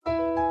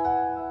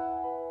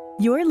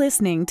You're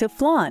listening to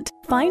Flaunt.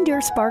 Find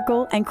your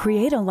sparkle and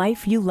create a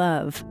life you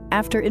love.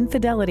 After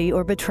infidelity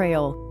or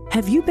betrayal.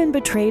 Have you been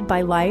betrayed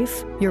by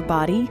life, your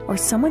body, or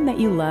someone that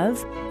you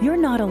love? You're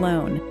not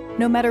alone.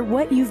 No matter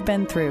what you've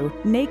been through,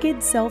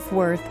 Naked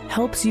Self-Worth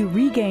helps you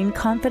regain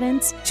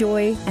confidence,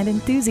 joy, and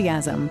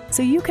enthusiasm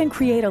so you can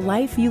create a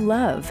life you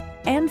love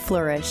and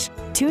flourish.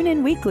 Tune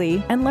in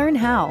weekly and learn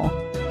how.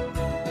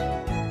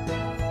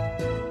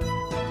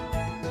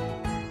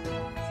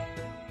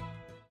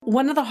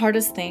 One of the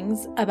hardest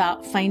things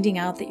about finding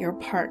out that your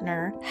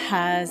partner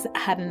has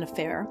had an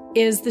affair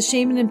is the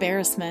shame and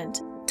embarrassment.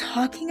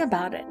 Talking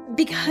about it,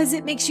 because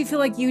it makes you feel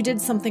like you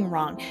did something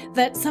wrong,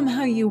 that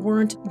somehow you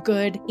weren't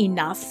good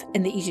enough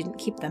and that you didn't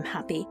keep them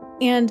happy.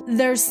 And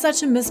there's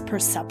such a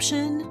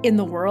misperception in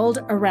the world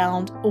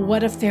around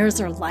what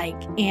affairs are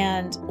like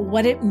and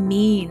what it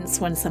means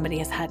when somebody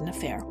has had an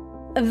affair.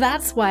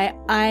 That's why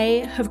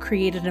I have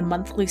created a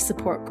monthly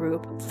support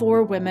group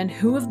for women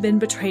who have been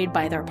betrayed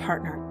by their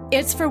partner.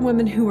 It's for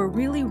women who are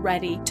really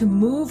ready to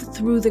move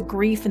through the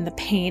grief and the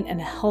pain in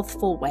a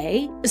healthful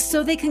way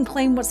so they can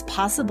claim what's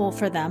possible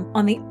for them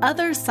on the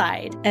other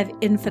side of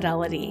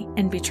infidelity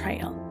and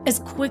betrayal as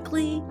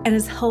quickly and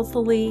as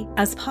healthily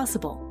as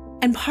possible.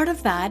 And part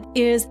of that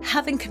is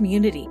having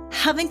community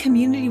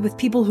with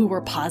people who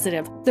are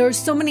positive. There are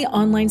so many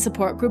online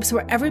support groups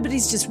where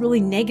everybody's just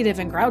really negative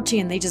and grouchy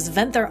and they just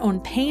vent their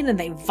own pain and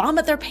they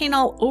vomit their pain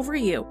all over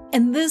you.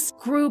 And this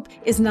group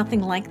is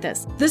nothing like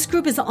this. This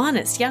group is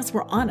honest. Yes,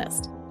 we're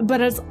honest. But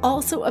it's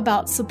also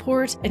about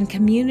support and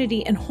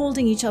community and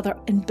holding each other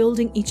and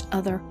building each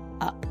other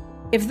up.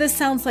 If this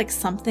sounds like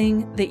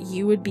something that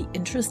you would be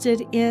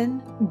interested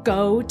in,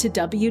 go to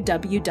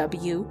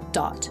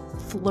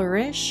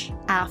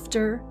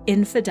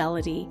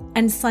www.flourishafter.infidelity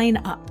and sign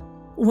up.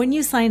 When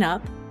you sign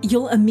up,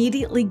 you'll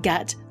immediately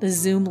get the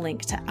Zoom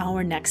link to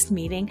our next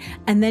meeting,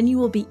 and then you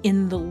will be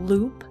in the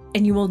loop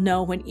and you will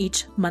know when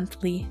each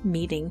monthly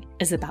meeting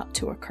is about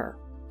to occur.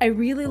 I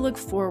really look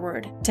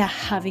forward to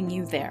having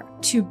you there,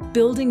 to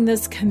building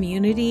this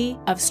community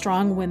of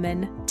strong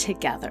women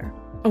together.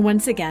 And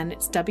once again,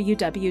 it's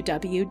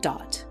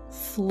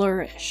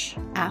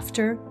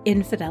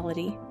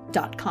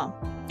www.flourishafter.infidelity.com.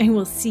 And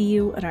we'll see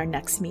you at our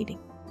next meeting.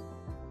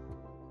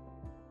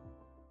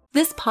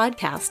 This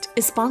podcast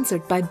is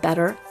sponsored by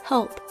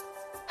BetterHelp.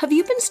 Have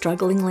you been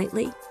struggling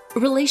lately?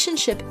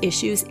 Relationship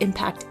issues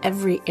impact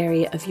every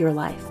area of your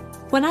life.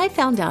 When I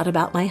found out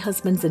about my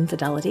husband's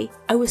infidelity,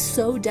 I was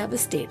so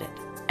devastated.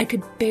 I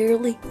could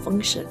barely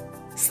function.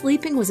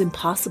 Sleeping was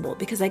impossible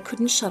because I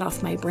couldn't shut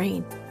off my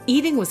brain.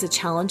 Eating was a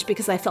challenge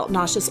because I felt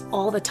nauseous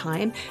all the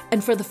time,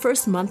 and for the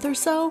first month or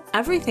so,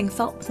 everything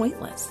felt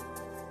pointless.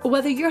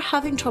 Whether you're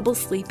having trouble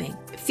sleeping,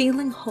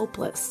 feeling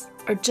hopeless,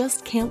 or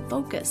just can't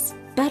focus,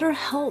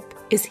 BetterHelp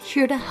is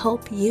here to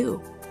help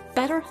you.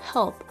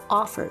 BetterHelp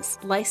offers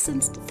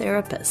licensed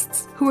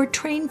therapists who are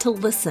trained to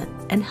listen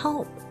and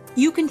help.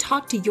 You can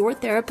talk to your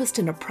therapist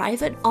in a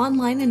private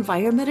online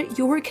environment at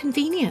your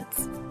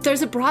convenience.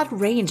 There's a broad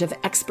range of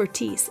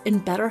expertise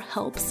in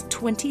BetterHelp's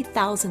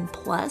 20,000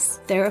 plus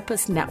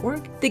therapist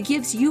network that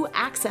gives you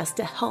access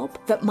to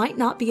help that might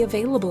not be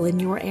available in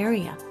your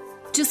area.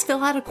 Just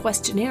fill out a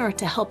questionnaire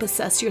to help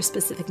assess your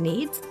specific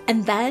needs,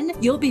 and then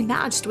you'll be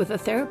matched with a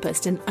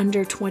therapist in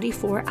under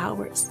 24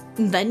 hours.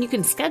 And then you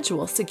can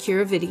schedule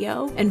secure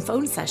video and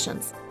phone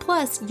sessions.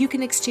 Plus, you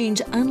can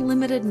exchange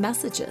unlimited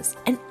messages,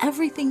 and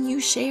everything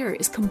you share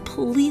is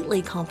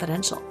completely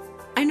confidential.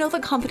 I know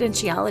that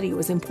confidentiality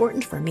was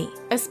important for me,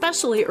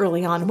 especially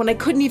early on when I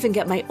couldn't even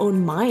get my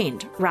own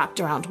mind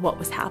wrapped around what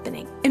was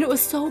happening. And it was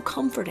so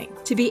comforting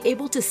to be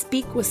able to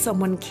speak with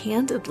someone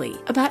candidly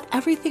about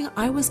everything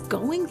I was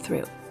going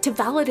through, to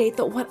validate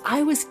that what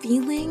I was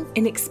feeling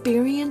and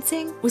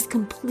experiencing was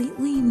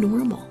completely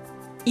normal.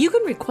 You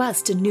can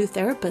request a new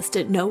therapist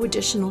at no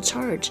additional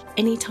charge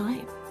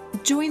anytime.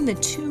 Join the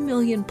 2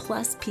 million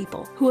plus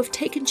people who have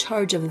taken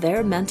charge of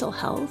their mental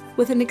health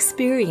with an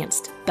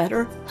experienced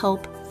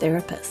BetterHelp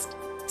therapist.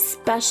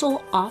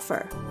 Special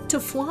offer to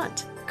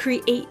Flaunt.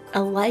 Create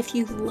a life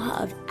you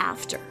love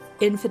after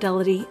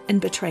infidelity and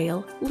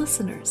betrayal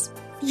listeners.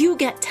 You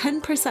get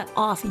 10%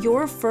 off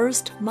your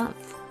first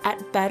month at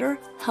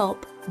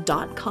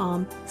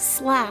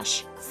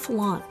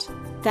betterhelp.com/flaunt.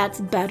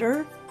 That's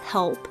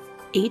BetterHelp,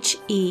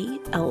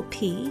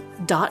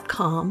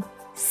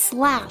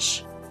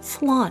 HELP.com/flaunt,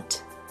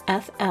 FLAUNT.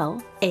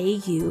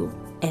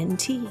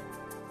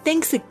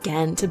 Thanks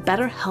again to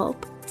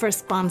BetterHelp for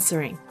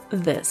sponsoring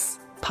this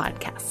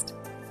podcast.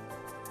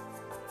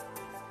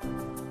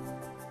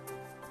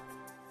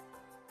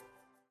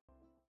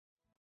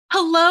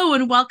 Hello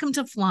and welcome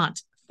to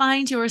Flaunt.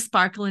 Find your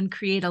sparkle and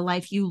create a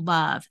life you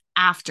love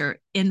after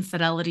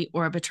infidelity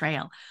or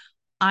betrayal.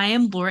 I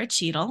am Laura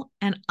Cheadle,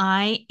 and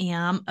I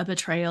am a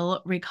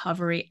betrayal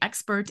recovery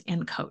expert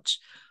and coach.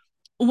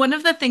 One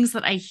of the things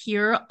that I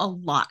hear a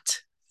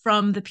lot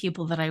from the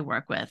people that I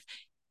work with,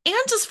 and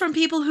just from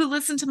people who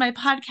listen to my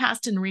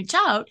podcast and reach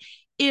out,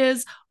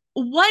 is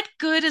what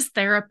good is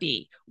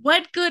therapy?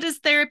 What good is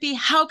therapy?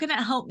 How can it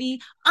help me?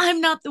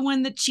 I'm not the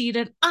one that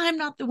cheated. I'm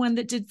not the one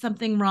that did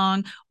something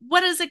wrong.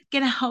 What is it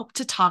going to help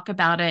to talk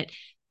about it?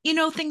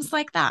 Things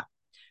like that.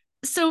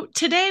 So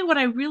today, what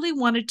I really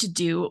wanted to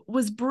do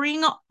was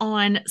bring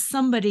on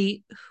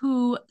somebody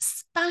who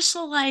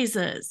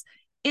specializes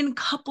in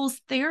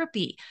couples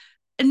therapy,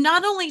 and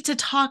not only to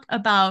talk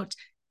about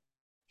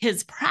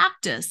his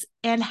practice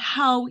and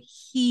how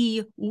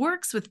he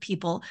works with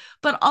people,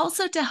 but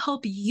also to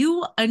help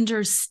you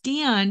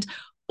understand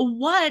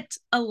what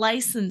a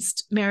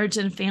licensed marriage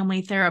and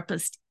family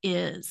therapist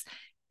is,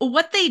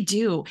 what they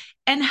do,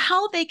 and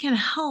how they can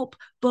help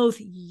both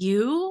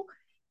you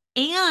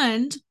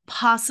and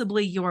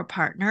possibly your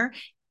partner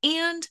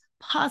and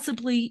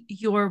possibly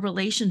your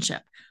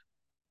relationship.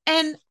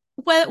 And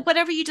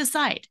whatever you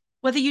decide,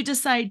 whether you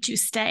decide to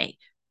stay,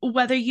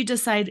 whether you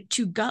decide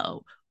to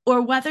go,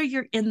 or whether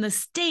you're in the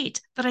state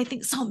that I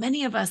think so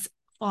many of us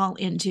fall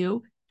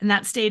into, and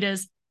that state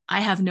is, I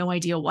have no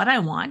idea what I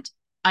want.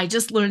 I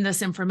just learned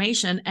this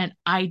information and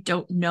I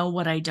don't know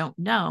what I don't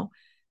know.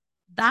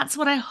 That's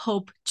what I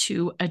hope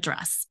to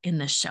address in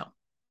this show.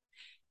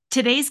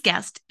 Today's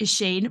guest is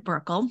Shane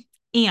Burkle,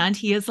 and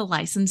he is a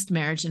licensed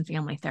marriage and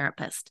family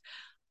therapist.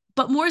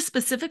 But more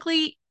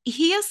specifically,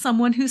 he is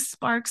someone who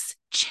sparks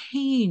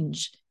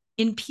change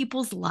in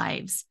people's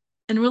lives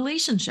and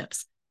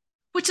relationships,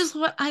 which is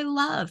what I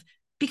love.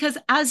 Because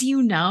as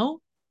you know,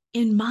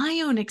 in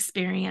my own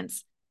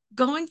experience,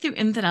 going through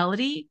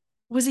infidelity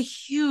was a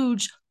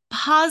huge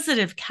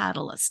positive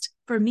catalyst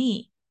for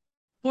me,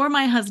 for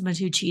my husband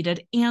who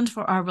cheated, and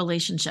for our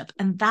relationship.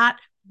 And that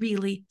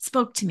really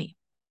spoke to me.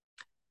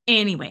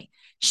 Anyway,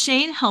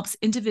 Shane helps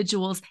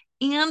individuals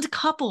and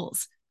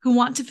couples who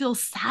want to feel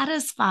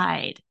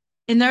satisfied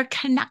in their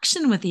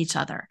connection with each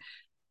other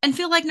and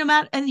feel like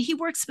and he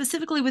works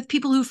specifically with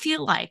people who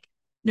feel like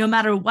no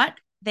matter what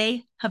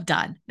they have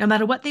done, no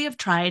matter what they have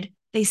tried,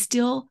 they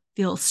still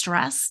feel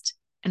stressed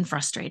and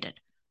frustrated.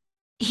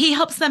 He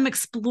helps them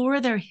explore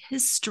their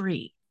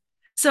history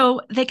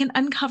so they can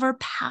uncover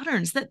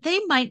patterns that they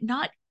might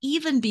not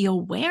even be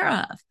aware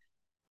of,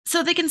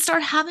 so they can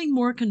start having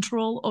more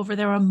control over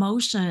their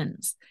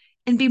emotions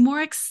and be more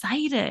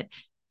excited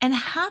and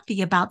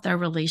happy about their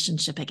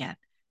relationship again.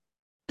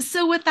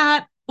 So with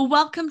that,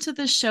 welcome to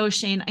the show,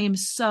 Shane. I am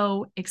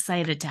so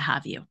excited to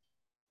have you.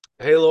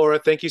 Hey, Laura,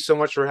 thank you so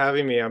much for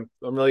having me. I'm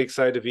really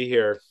excited to be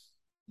here.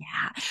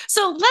 Yeah.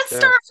 So let's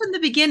start from the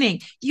beginning.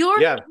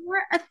 You're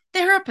a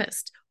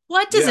therapist.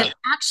 What does it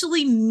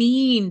actually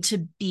mean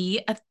to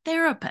be a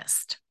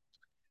therapist?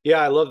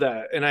 Yeah, I love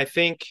that. And I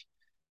think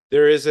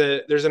there's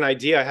an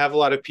idea. I have a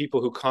lot of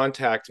people who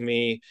contact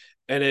me,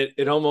 and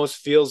it almost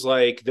feels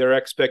like their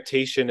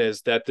expectation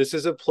is that this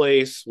is a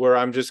place where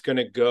I'm just going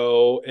to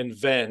go and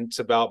vent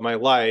about my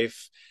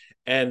life,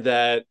 and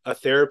that a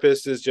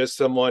therapist is just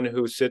someone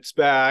who sits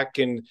back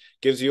and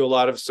gives you a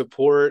lot of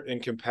support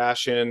and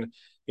compassion,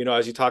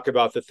 as you talk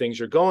about the things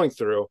you're going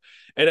through.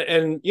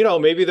 And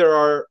maybe there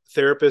are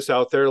therapists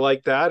out there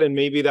like that, and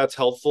maybe that's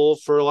helpful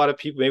for a lot of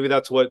people. Maybe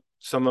that's what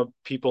some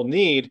people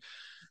need.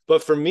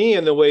 But for me,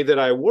 in the way that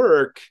I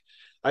work,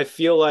 I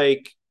feel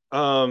like,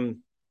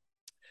 one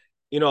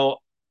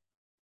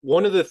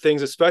of the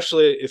things,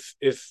 especially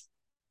if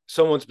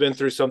someone's been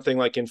through something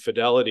like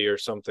infidelity or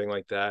something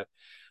like that,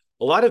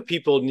 a lot of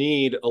people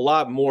need a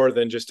lot more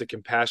than just a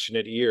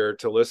compassionate ear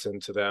to listen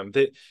to them.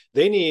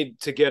 They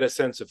need to get a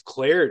sense of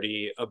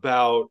clarity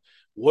about,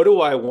 what do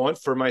I want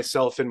for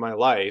myself in my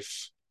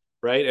life,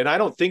 right? And I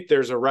don't think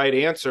there's a right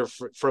answer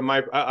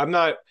I'm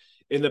not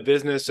in the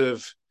business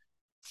of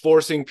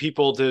forcing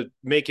people to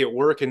make it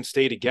work and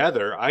stay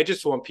together. I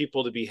just want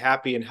people to be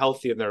happy and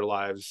healthy in their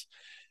lives.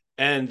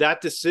 And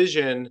that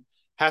decision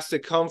has to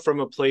come from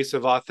a place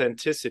of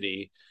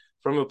authenticity,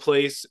 from a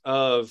place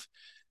of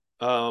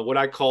what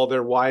I call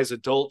their wise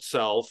adult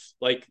self.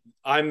 Like,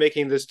 I'm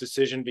making this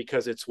decision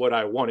because it's what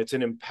I want. It's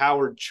an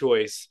empowered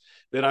choice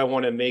that I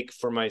want to make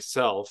for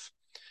myself,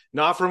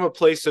 not from a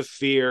place of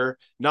fear,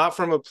 not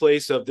from a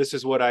place of this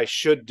is what I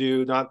should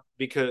do, not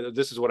because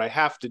this is what I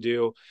have to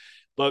do,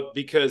 but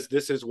because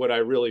this is what I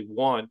really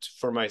want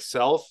for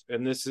myself.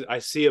 And I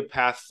see a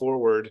path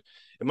forward.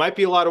 It might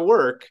be a lot of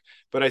work,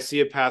 but I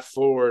see a path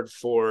forward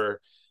for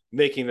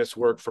making this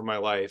work for my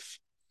life.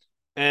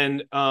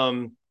 And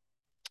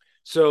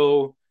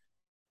so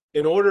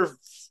in order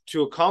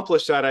to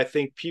accomplish that, I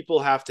think people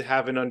have to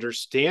have an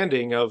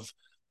understanding of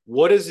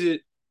what does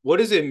it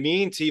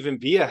mean to even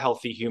be a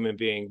healthy human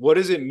being? What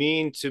does it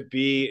mean to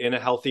be in a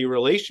healthy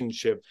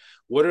relationship?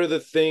 What are the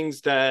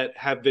things that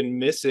have been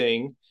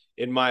missing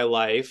in my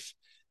life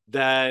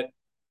that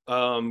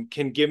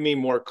can give me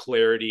more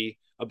clarity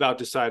about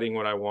deciding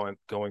what I want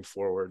going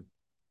forward?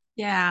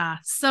 Yeah,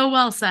 so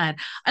well said.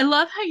 I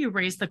love how you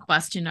raised the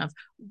question of,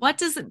 what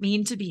does it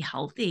mean to be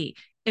healthy?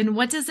 And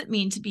what does it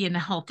mean to be in a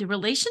healthy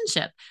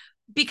relationship?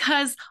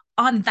 Because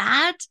on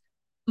that,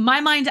 my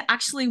mind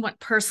actually went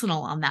personal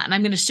on that. And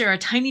I'm going to share a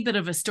tiny bit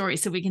of a story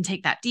so we can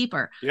take that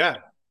deeper. Yeah.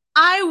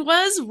 I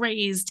was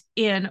raised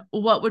in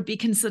what would be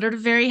considered a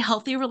very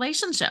healthy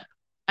relationship.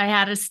 I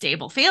had a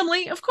stable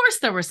family. Of course,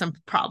 there were some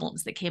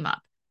problems that came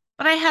up,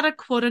 but I had a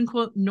quote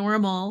unquote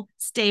normal,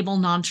 stable,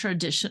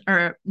 non-tradition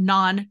or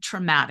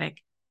non-traumatic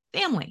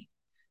family.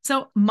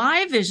 So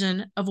my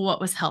vision of what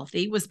was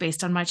healthy was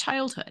based on my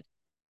childhood.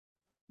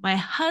 My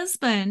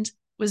husband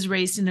was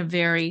raised in a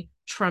very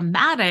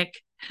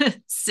traumatic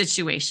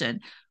situation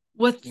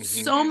with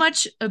so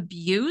much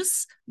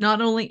abuse,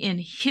 not only in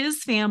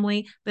his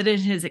family, but in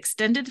his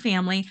extended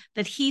family,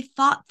 that he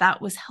thought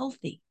that was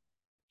healthy.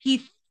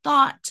 He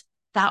thought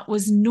that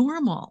was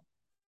normal.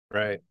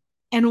 Right.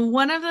 And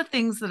one of the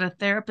things that a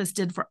therapist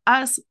did for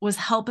us was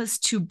help us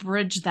to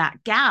bridge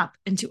that gap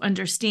and to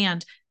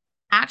understand,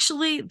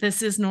 actually,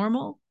 this is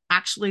normal.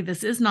 Actually,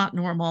 this is not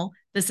normal.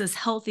 This is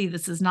healthy.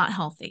 This is not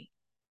healthy.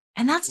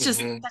 And that's just,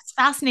 that's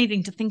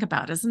fascinating to think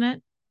about, isn't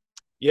it?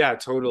 Yeah,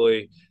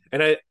 totally.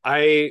 And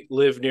I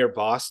live near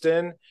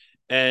Boston,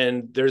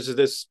 and there's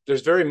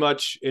very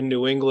much in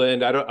New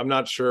England. I'm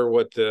not sure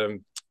what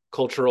the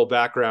cultural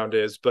background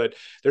is, but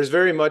there's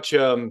very much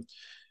a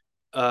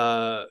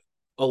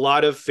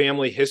lot of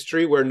family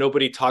history where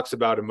nobody talks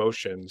about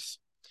emotions.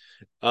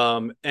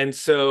 And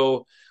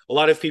so a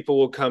lot of people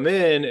will come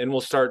in and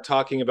we'll start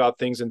talking about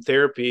things in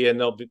therapy,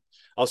 and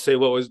I'll say,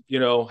 what was,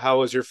 how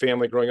was your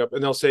family growing up?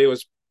 And they'll say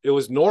it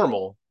was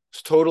normal.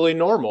 It's totally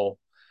normal.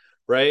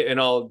 Right. And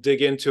I'll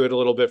dig into it a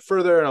little bit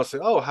further, and I'll say,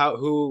 oh,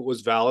 who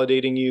was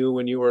validating you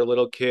when you were a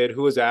little kid?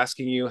 Who was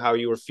asking you how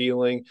you were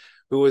feeling?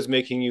 Who was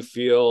making you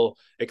feel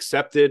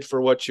accepted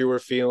for what you were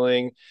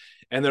feeling?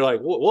 And they're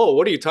like, whoa,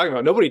 what are you talking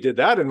about? Nobody did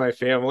that in my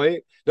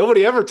family.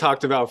 Nobody ever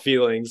talked about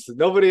feelings.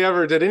 Nobody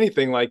ever did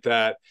anything like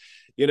that.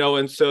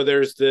 And so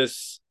there's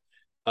this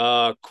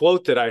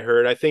quote that I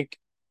heard. I think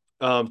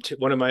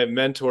one of my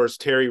mentors,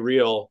 Terry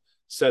Real,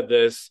 said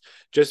this: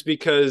 just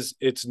because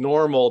it's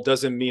normal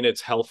doesn't mean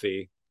it's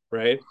healthy.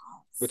 Right.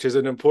 Which is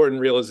an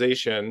important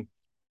realization.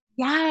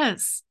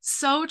 Yes.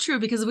 So true.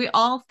 Because we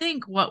all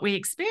think what we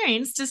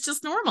experienced is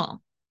just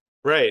normal.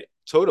 Right.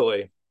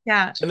 Totally.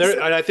 Yeah. And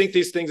I think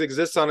these things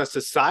exist on a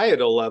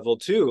societal level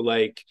too.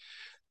 Like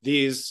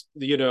these,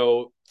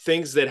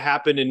 things that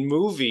happen in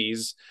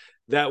movies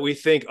that we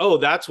think, oh,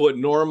 that's what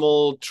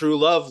normal true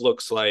love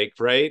looks like.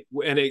 Right.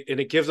 And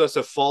it gives us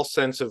a false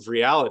sense of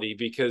reality,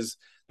 because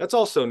that's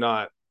also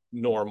not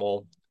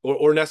normal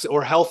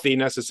or healthy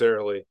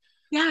necessarily.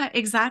 Yeah,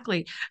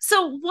 exactly.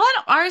 So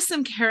what are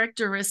some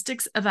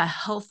characteristics of a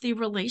healthy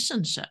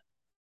relationship?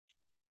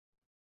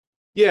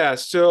 Yeah,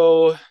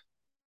 so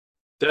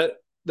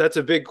that's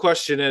a big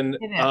question.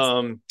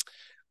 And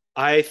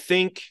I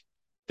think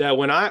that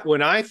when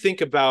I think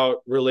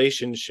about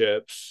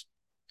relationships,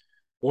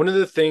 one of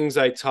the things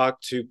I talk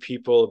to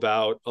people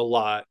about a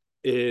lot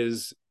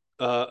is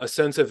a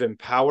sense of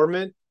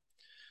empowerment,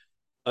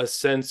 a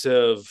sense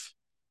of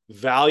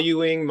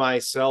valuing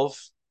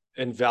myself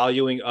and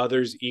valuing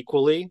others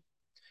equally.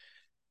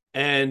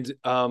 And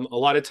a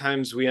lot of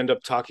times we end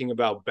up talking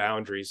about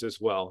boundaries as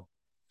well.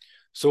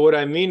 So what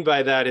I mean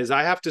by that is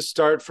I have to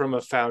start from a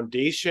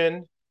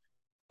foundation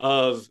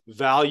of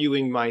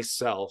valuing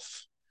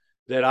myself,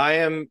 that I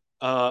am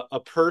a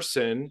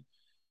person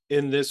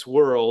in this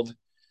world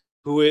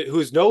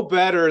who's no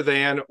better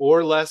than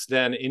or less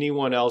than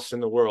anyone else in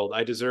the world.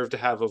 I deserve to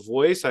have a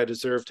voice. I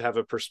deserve to have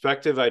a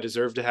perspective. I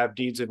deserve to have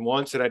needs and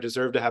wants, and I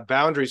deserve to have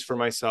boundaries for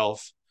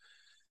myself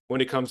when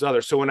it comes to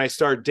others. So when I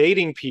start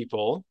dating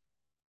people,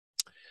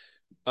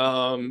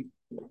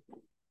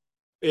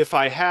 if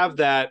I have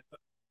that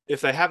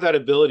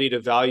ability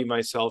to value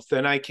myself,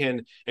 then I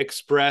can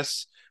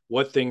express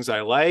what things I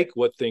like,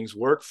 what things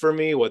work for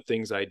me, what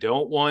things I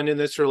don't want in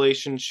this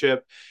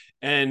relationship.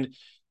 And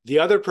the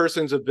other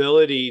person's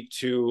ability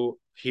to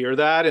hear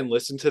that and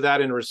listen to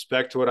that and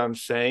respect what I'm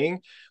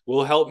saying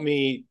will help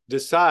me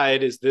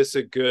decide, is this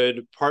a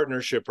good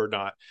partnership or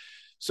not?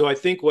 So I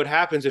think what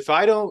happens if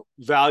I don't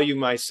value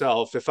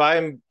myself, if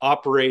I'm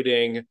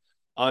operating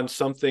on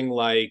something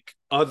like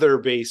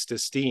other-based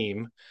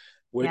esteem,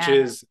 which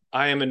is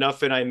I am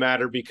enough and I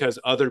matter because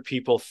other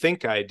people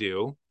think I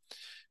do,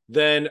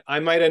 then I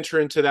might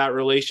enter into that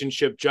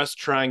relationship just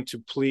trying to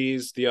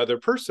please the other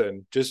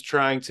person, just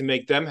trying to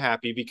make them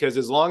happy, because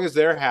as long as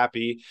they're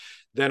happy,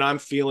 then I'm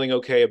feeling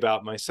okay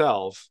about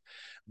myself.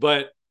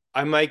 But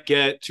I might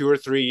get 2 or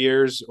 3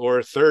 years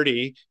or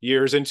 30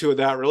 years into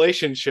that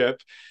relationship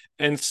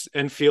and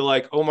feel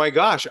like, oh my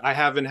gosh, I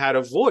haven't had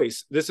a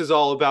voice. This is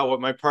all about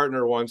what my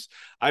partner wants.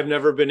 I've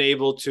never been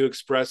able to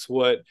express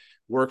what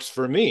works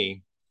for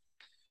me.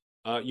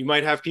 You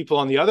might have people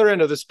on the other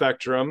end of the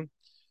spectrum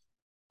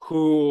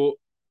who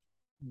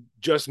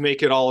just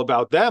make it all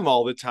about them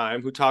all the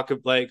time, who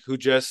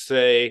just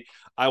say,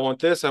 I want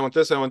this, I want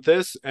this, I want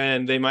this.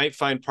 And they might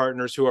find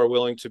partners who are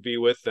willing to be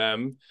with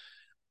them.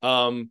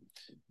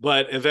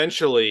 But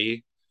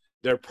eventually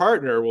their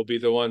partner will be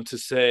the one to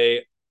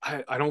say,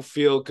 I don't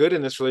feel good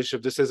in this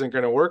relationship. This isn't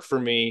going to work for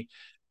me.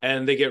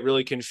 And they get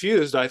really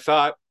confused. I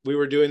thought we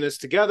were doing this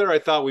together. I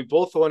thought we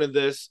both wanted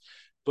this,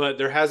 but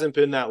there hasn't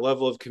been that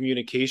level of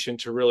communication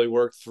to really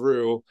work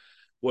through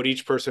what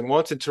each person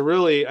wants. And to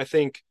really, I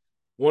think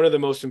one of the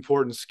most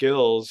important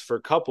skills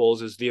for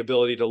couples is the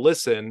ability to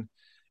listen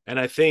And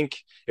I think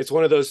it's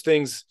one of those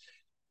things,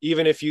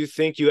 even if you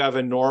think you have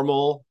a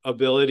normal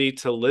ability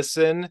to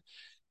listen,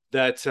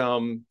 that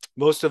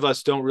most of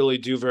us don't really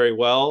do very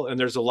well. And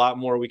there's a lot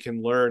more we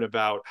can learn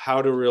about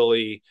how to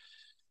really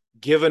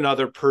give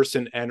another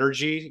person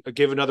energy,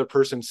 give another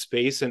person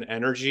space and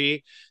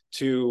energy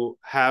to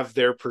have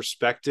their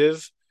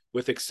perspective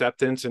with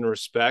acceptance and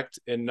respect,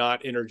 and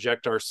not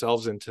interject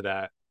ourselves into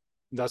that.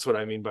 That's what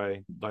I mean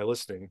by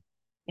listening.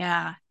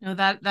 Yeah, no,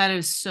 that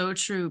is so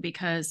true,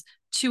 because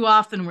too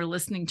often we're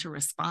listening to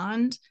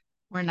respond.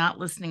 We're not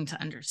listening to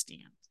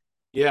understand.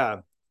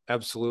 Yeah,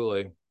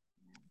 absolutely.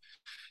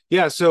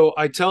 Yeah. So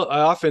I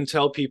often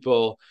tell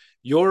people,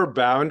 your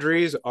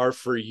boundaries are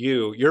for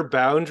you. Your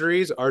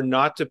boundaries are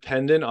not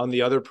dependent on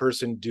the other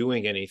person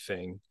doing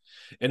anything.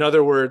 In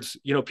other words,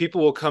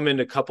 people will come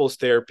into couples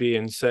therapy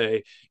and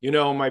say,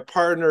 my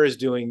partner is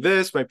doing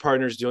this, my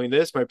partner's doing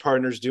this, my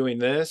partner's doing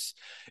this.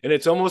 And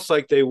it's almost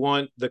like they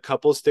want the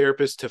couples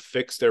therapist to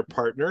fix their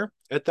partner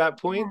at that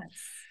point.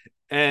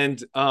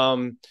 Yes.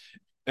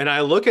 And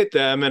I look at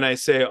them and I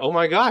say, oh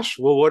my gosh,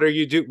 well, what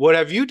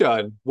have you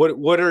done?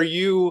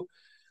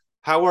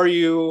 How are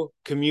you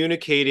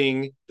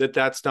communicating that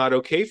that's not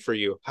okay for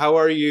you? How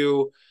are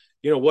you,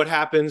 what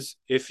happens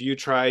if you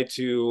try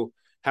to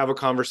have a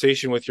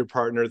conversation with your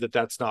partner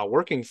that's not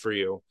working for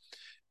you?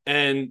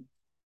 And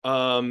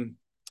the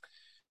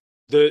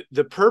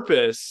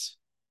purpose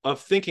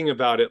of thinking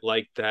about it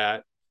like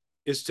that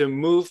is to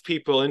move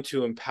people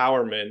into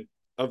empowerment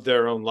of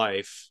their own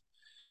life.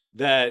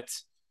 That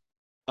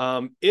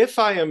if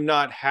I am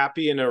not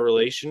happy in a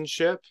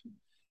relationship,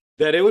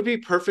 that it would be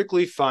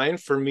perfectly fine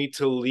for me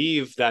to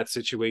leave that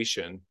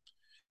situation.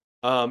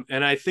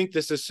 And I think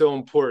this is so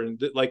important,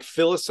 that like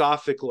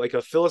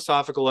a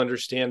philosophical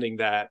understanding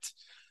that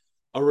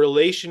a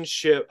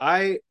relationship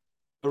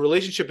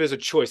is a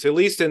choice, at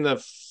least in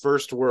the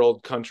first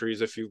world countries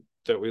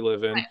that we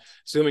live in, right,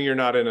 assuming you're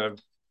not in a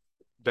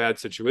bad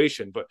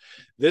situation. But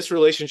this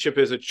relationship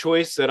is a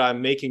choice that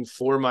I'm making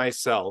for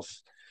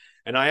myself.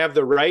 And I have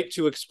the right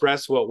to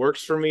express what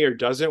works for me or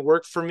doesn't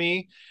work for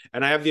me.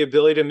 And I have the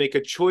ability to make a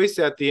choice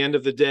at the end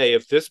of the day.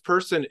 If this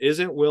person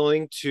isn't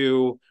willing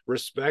to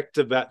respect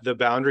the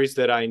boundaries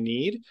that I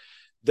need,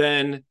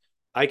 then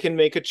I can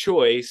make a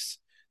choice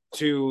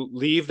to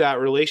leave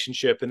that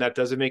relationship. And that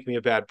doesn't make me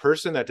a bad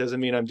person. That doesn't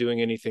mean I'm doing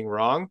anything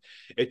wrong.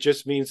 It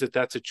just means that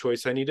that's a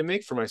choice I need to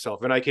make for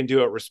myself. And I can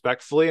do it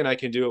respectfully, and I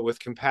can do it with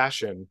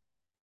compassion.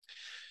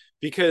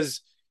 Because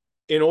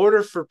in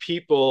order for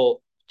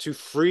people to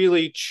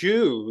freely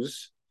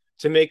choose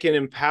to make an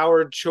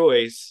empowered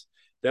choice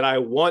that I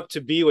want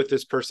to be with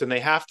this person,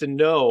 they have to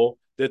know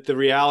that the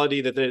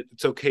reality that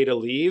it's okay to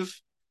leave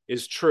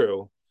is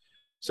true.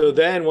 So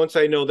then once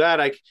I know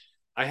that,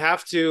 I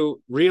have to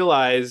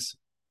realize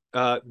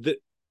that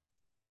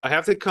I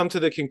have to come to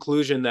the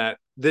conclusion that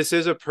this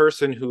is a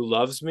person who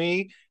loves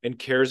me and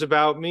cares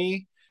about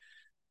me,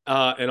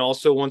 and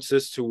also wants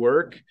this to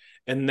work.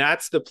 And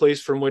that's the place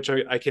from which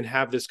I can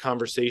have this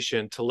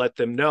conversation to let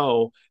them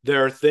know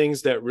there are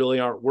things that really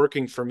aren't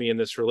working for me in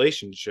this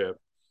relationship.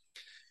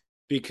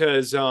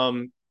 Because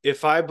I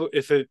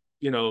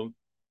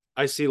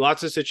see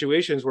lots of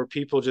situations where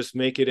people just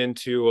make it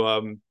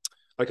into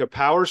like a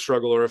power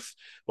struggle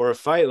or a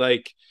fight.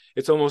 Like,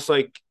 it's almost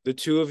like the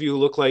two of you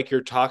look like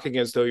you're talking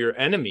as though you're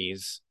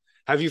enemies.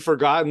 Have you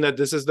forgotten that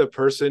this is the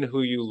person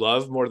who you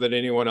love more than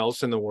anyone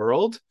else in the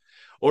world?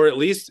 Or at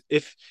least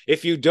if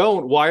you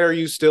don't, why are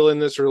you still in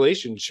this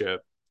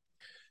relationship?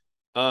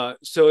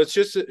 So it's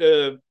just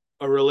a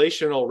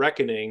relational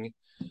reckoning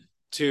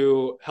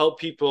to help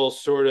people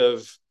sort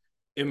of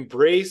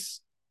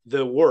embrace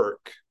the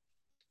work.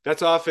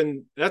 That's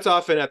often at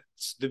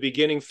the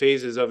beginning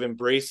phases of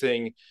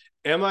embracing,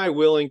 am I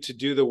willing to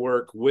do the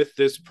work with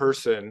this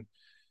person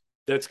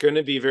that's going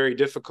to be very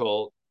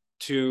difficult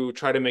to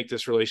try to make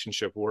this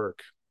relationship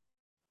work?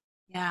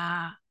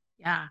 Yeah.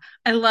 Yeah.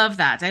 I love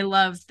that.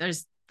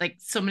 There's like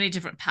so many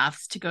different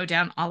paths to go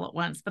down all at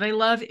once, but I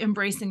love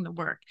embracing the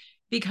work,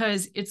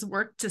 because it's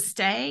work to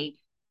stay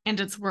and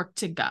it's work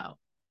to go.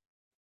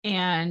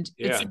 And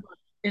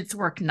it's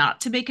work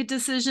not to make a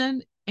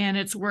decision, and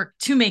it's work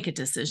to make a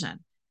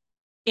decision.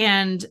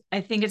 And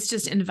I think it's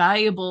just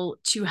invaluable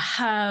to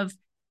have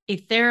a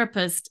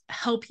therapist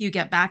help you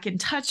get back in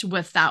touch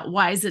with that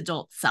wise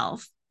adult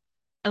self.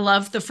 I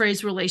love the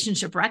phrase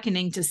relationship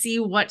reckoning, to see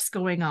what's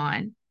going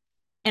on.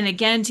 And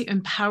again, to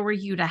empower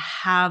you to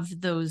have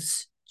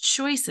those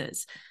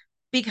choices.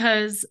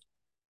 Because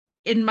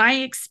in my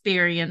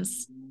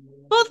experience,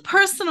 both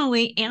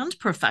personally and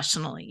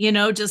professionally,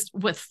 just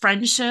with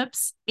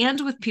friendships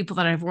and with people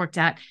that I've worked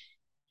at,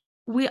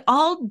 we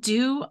all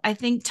do, I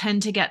think,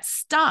 tend to get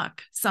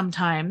stuck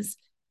sometimes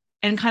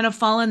and kind of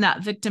fall in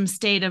that victim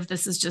state of,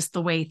 this is just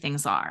the way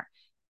things are.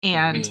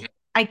 And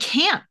I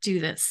can't do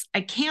this.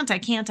 I can't.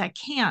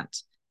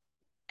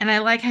 And I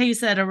like how you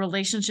said a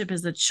relationship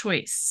is a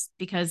choice,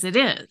 because it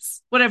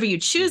is. Whatever you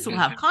choose will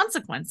have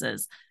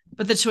consequences,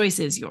 but the choice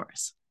is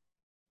yours.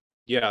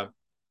 Yeah.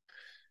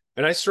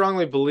 And I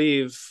strongly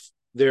believe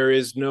there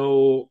is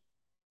no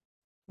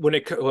when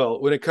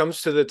it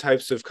comes to the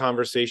types of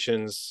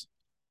conversations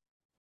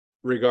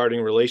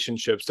regarding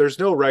relationships, there's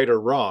no right or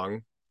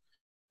wrong.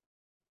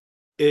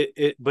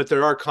 But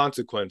there are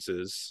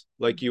consequences,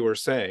 like you were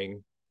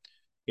saying.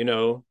 You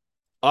know,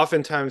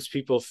 oftentimes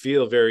people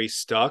feel very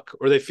stuck,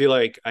 or they feel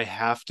like I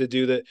have to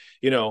do that.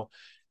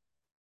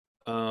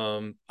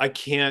 I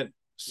can't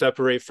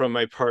separate from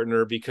my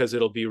partner because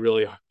it'll be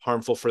really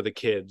harmful for the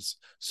kids.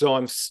 So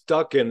I'm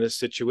stuck in this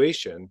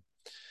situation.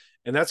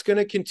 And that's going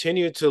to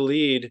continue to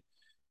lead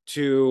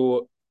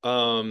to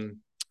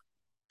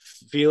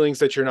feelings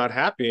that you're not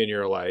happy in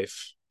your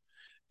life.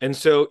 And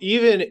so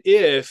even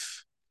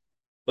if,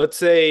 let's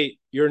say,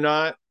 you're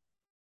not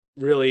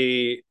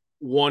really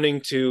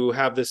wanting to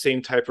have the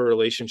same type of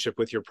relationship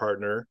with your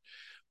partner,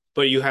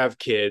 but you have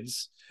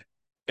kids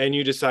and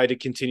you decide to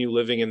continue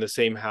living in the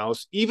same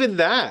house, even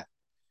that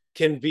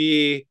can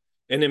be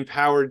an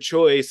empowered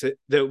choice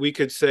that we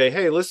could say,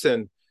 hey,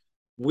 listen,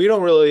 we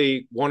don't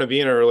really want to be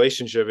in a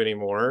relationship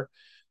anymore.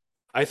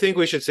 I think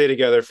we should stay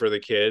together for the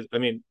kids. I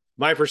mean,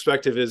 my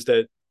perspective is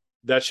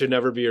that should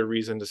never be a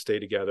reason to stay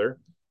together,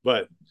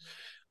 but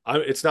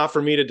it's not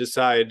for me to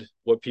decide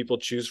what people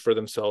choose for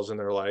themselves in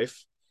their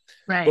life.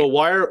 Right. But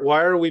why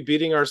are we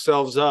beating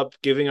ourselves up,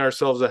 giving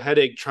ourselves a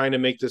headache, trying to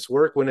make this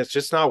work when it's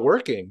just not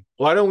working?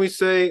 Why don't we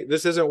say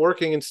this isn't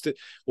working and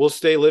we'll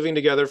stay living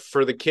together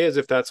for the kids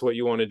if that's what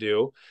you want to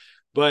do?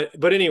 But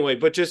anyway,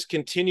 just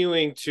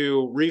continuing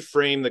to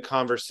reframe the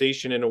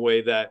conversation in a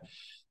way that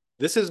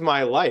this is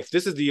my life.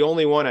 This is the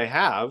only one I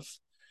have.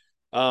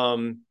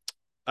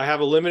 I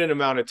have a limited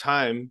amount of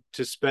time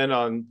to spend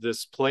on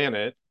this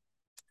planet,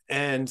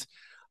 and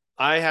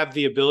I have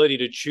the ability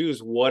to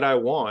choose what I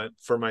want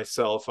for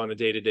myself on a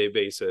day-to-day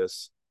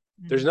basis.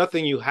 Mm-hmm. There's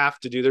nothing you have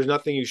to do. There's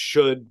nothing you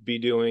should be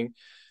doing.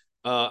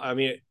 I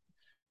mean,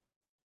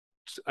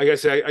 I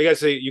guess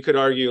you could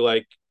argue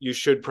like you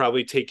should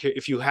probably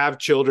if you have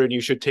children,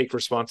 you should take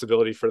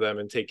responsibility for them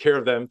and take care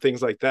of them,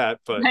 things like that.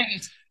 But,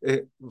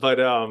 right.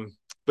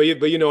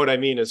 But you know what I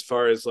mean, as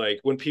far as like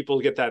when people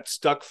get that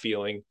stuck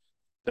feeling,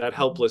 that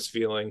helpless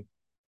feeling.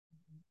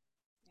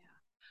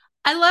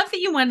 I love that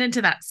you went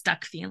into that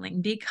stuck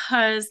feeling,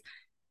 because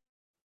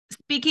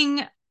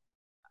speaking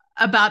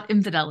about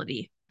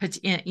infidelity,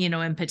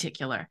 in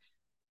particular,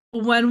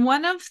 when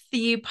one of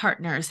the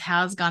partners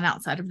has gone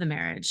outside of the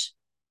marriage,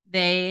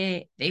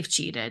 they've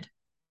cheated,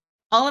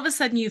 all of a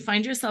sudden you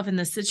find yourself in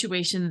the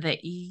situation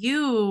that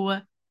you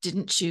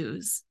didn't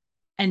choose.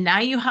 And now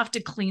you have to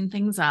clean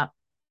things up.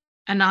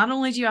 And not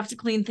only do you have to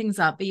clean things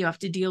up, but you have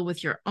to deal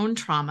with your own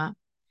trauma,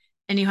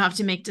 and you have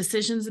to make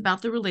decisions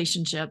about the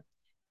relationship.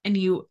 And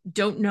you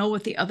don't know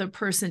what the other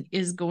person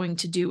is going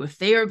to do, if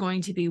they are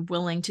going to be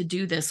willing to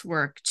do this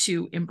work,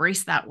 to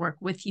embrace that work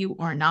with you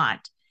or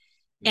not.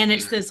 Mm-hmm. And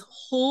it's this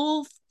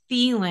whole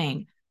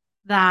feeling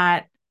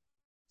that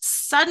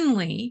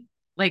suddenly,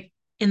 like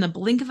in the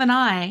blink of an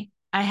eye,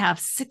 I have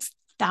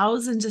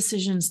 6,000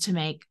 decisions to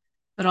make,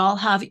 but all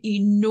have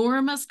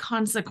enormous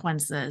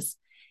consequences.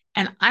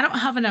 And I don't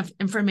have enough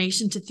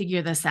information to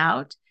figure this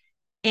out.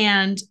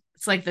 And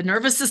it's like the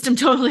nervous system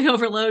totally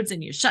overloads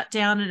and you shut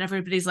down and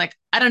everybody's like,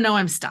 I don't know,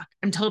 I'm stuck.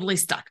 I'm totally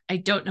stuck. I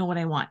don't know what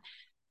I want.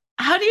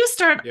 How do you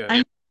start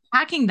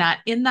unpacking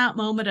that in that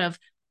moment of,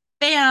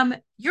 bam,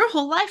 your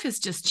whole life has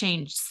just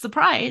changed?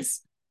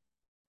 Surprise.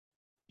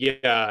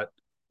 Yeah,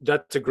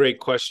 that's a great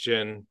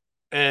question.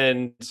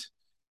 And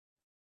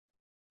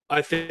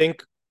I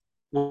think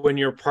when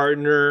your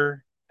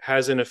partner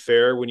has an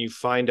affair, when you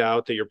find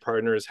out that your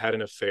partner has had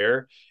an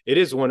affair, it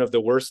is one of the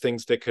worst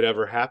things that could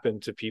ever happen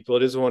to people.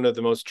 It is one of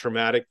the most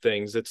traumatic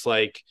things. It's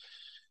like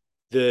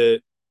the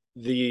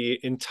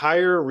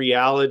entire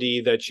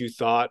reality that you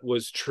thought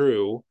was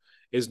true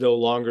is no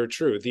longer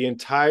true. The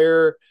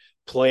entire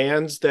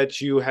plans that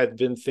you had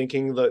been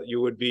thinking that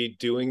you would be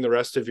doing the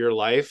rest of your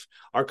life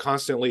are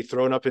constantly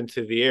thrown up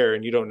into the air,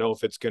 and you don't know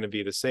if it's going to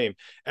be the same.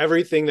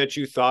 Everything that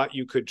you thought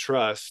you could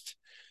trust,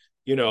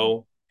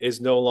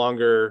 is no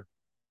longer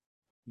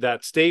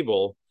that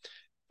stable.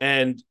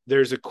 And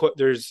there's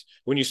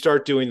when you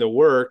start doing the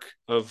work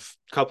of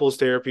couples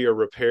therapy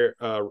or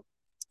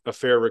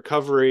affair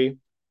recovery,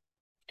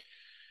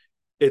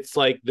 it's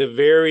like the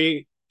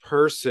very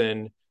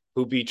person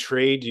who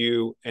betrayed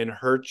you and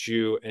hurt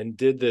you and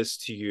did this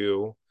to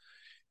you,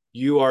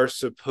 you are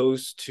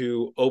supposed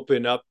to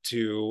open up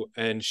to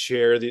and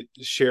share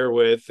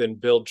with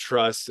and build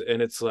trust.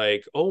 And it's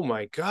like, oh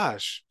my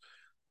gosh,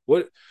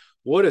 what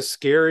a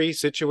scary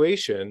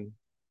situation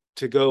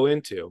to go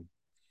into.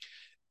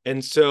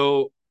 And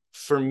so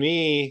for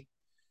me,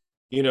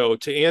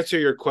 to answer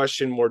your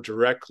question more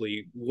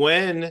directly,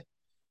 when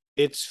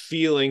it's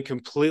feeling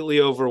completely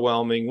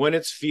overwhelming, when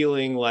it's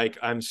feeling like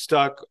I'm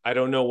stuck, I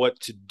don't know what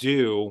to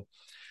do,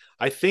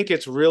 I think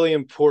it's really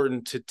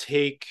important to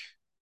take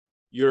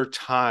your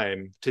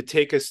time, to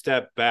take a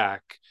step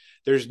back.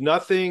 It's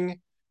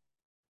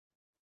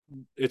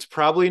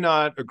probably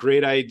not a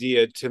great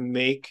idea to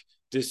make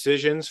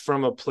decisions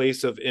from a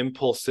place of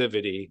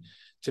impulsivity,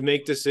 to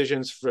make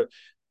decisions for,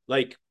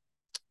 like,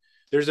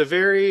 there's a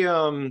very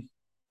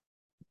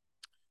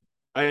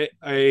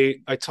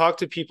I talk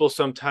to people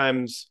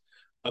sometimes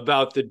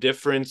about the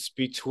difference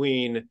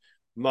between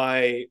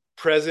my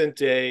present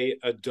day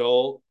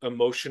adult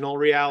emotional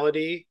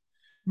reality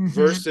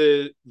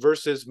Mm-hmm.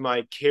 versus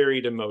my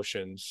carried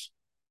emotions.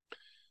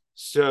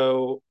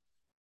 So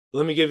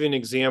let me give you an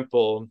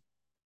example.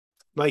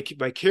 My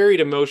carried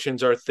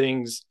emotions are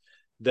things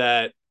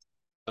that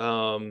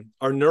are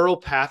neural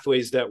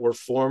pathways that were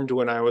formed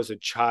when I was a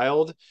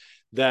child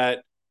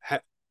that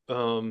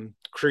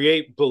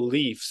create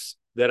beliefs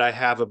that I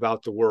have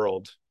about the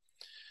world.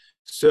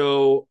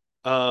 So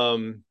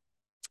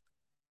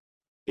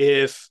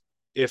if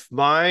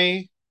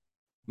my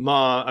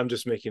mom, I'm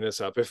just making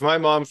this up. If my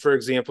mom, for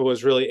example,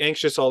 was really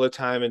anxious all the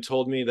time and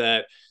told me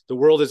that the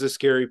world is a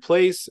scary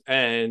place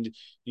and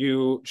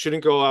you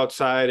shouldn't go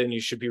outside and you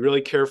should be really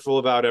careful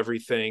about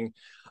everything,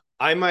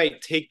 I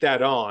might take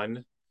that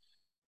on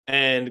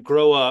and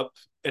grow up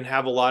and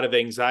have a lot of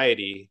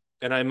anxiety.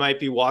 And I might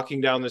be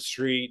walking down the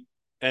street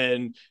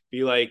and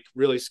be like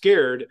really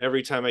scared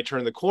every time I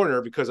turn the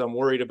corner because I'm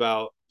worried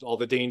about all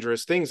the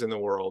dangerous things in the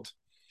world.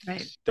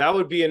 Right. That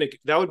would be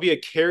a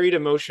carried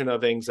emotion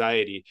of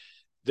anxiety.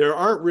 There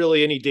aren't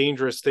really any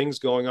dangerous things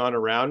going on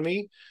around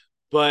me,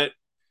 but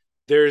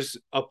there's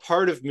a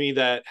part of me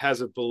that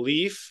has a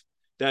belief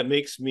that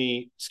makes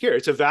me scared.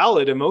 It's a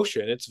valid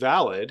emotion. It's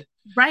valid,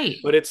 Right.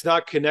 but it's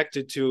not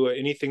connected to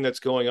anything that's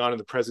going on in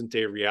the present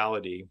day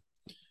reality.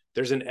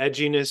 There's an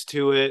edginess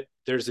to it.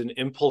 There's an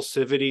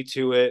impulsivity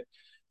to it.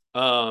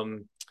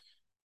 Um,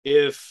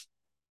 if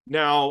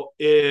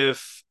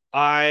if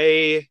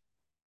I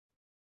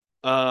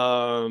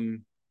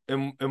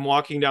am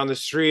walking down the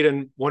street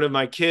and one of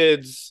my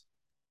kids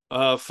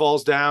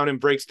falls down and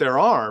breaks their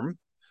arm,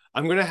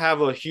 I'm going to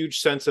have a huge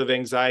sense of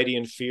anxiety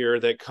and fear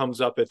that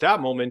comes up at that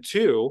moment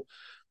too.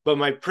 But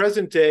my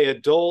present day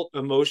adult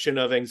emotion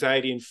of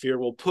anxiety and fear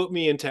will put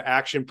me into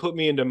action, put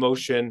me into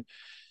motion.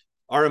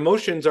 Our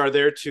emotions are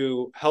there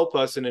to help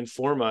us and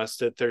inform us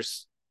that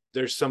there's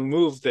some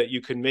move that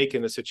you can make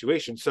in the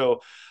situation.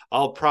 So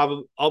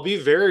I'll be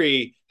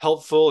very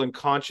helpful and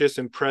conscious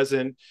and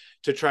present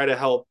to try to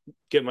help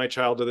get my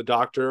child to the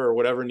doctor or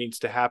whatever needs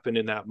to happen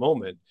in that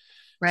moment.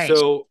 Right.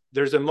 So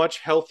there's a much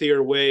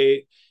healthier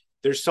way.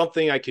 There's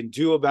something I can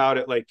do about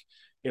it. Like,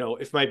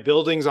 if my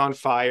building's on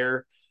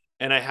fire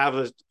and I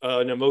have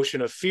an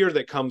emotion of fear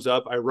that comes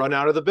up, I run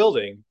out of the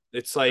building.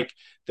 It's like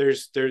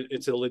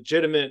it's a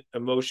legitimate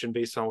emotion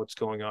based on what's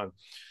going on.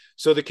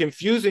 So the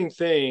confusing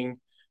thing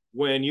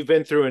when you've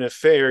been through an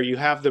affair, you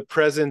have the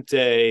present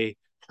day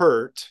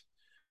hurt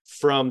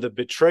from the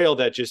betrayal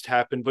that just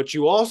happened, but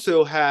you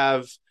also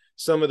have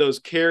some of those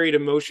carried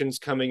emotions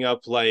coming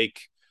up, like,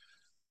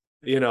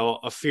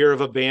 a fear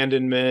of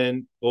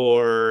abandonment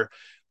or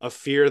a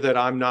fear that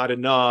I'm not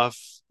enough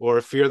or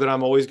a fear that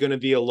I'm always going to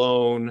be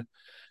alone,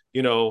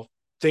 you know,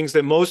 things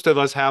that most of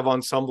us have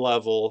on some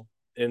level.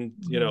 And,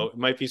 Mhm. it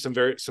might be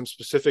some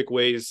specific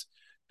ways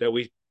that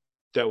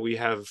we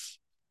have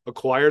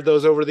acquired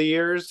those over the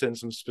years and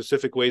some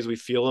specific ways we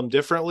feel them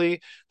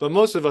differently. But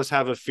most of us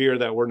have a fear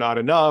that we're not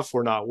enough,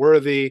 we're not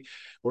worthy,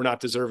 we're not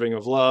deserving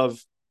of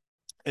love.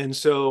 And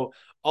so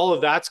all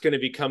of that's going to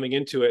be coming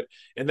into it.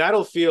 And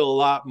that'll feel a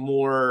lot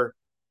more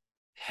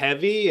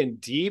heavy and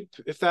deep,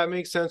 if that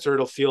makes sense, or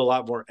it'll feel a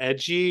lot more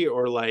edgy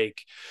or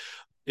like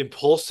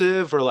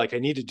impulsive or like I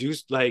need to do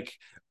like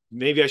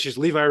maybe I should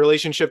leave my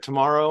relationship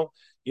tomorrow,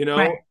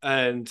 Right.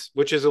 and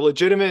which is a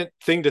legitimate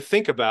thing to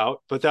think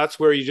about, but that's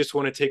where you just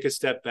want to take a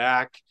step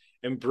back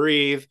and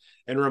breathe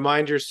and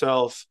remind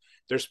yourself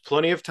there's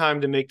plenty of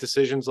time to make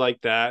decisions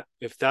like that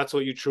if that's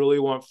what you truly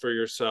want for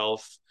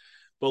yourself.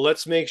 But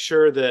let's make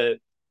sure that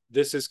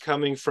this is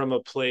coming from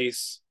a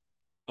place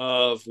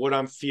of what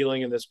I'm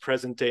feeling in this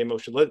present day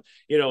emotion.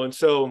 And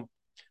so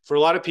for a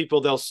lot of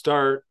people, they'll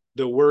start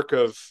the work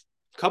of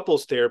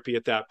couples therapy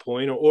at that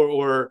point,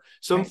 or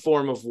some Right.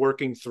 form of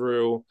working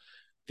through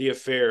the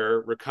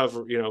affair,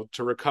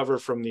 to recover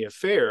from the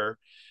affair.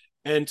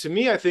 And to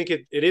me, I think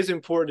it is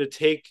important to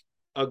take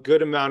a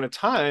good amount of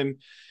time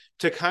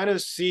to kind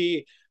of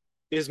see,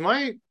 is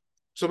my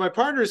so my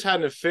partner's had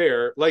an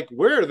affair, like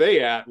where are they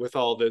at with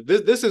all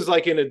this is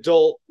like an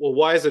adult, well,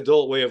 wise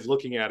adult way of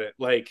looking at it.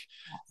 Like,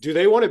 do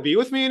they want to be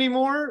with me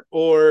anymore,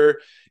 or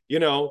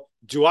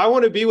do I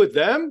want to be with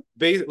them?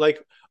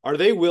 Like, are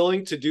they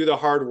willing to do the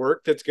hard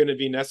work that's going to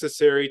be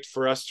necessary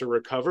for us to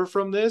recover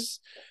from this?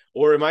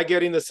 Or am I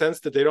getting the sense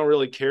that they don't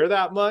really care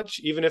that much,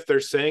 even if they're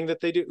saying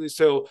that they do?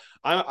 So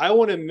I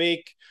want to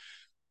make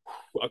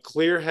a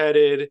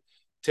clear-headed,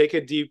 take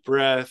a deep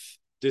breath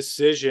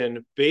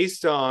decision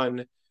based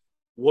on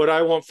what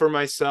I want for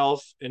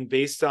myself and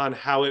based on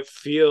how it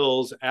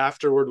feels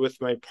afterward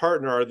with my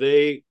partner. Are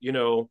they,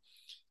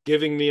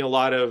 giving me a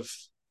lot of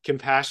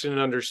compassion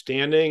and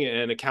understanding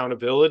and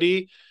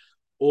accountability,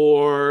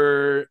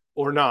 or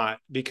not?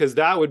 Because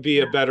that would be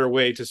a better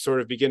way to sort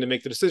of begin to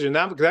make the decision.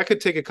 That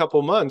could take a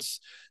couple months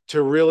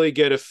to really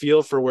get a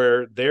feel for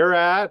where they're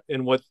at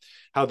and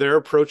how they're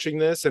approaching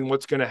this and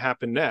what's going to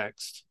happen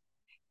next.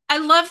 I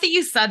love that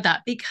you said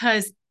that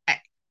because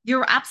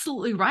you're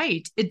absolutely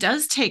right. It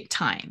does take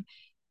time.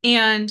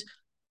 And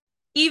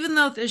even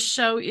though this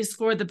show is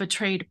for the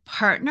betrayed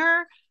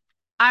partner,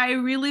 I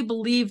really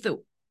believe that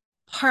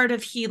part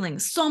of healing,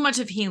 so much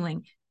of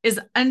healing, is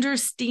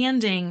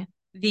understanding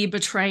the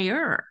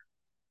betrayer,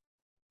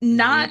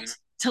 not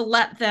to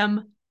let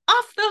them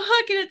off the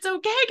hook and it's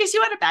okay because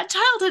you had a bad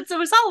childhood,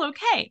 so it's all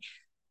okay.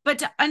 But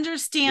to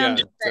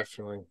understand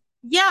definitely.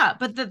 Yeah,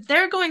 but that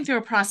they're going through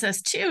a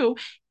process too,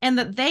 and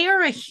that they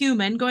are a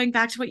human, going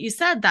back to what you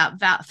said,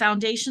 that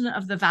foundation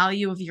of the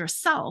value of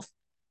yourself,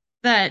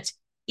 that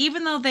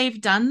even though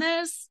they've done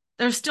this,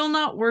 they're still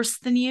not worse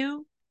than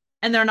you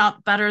and they're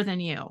not better than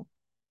you.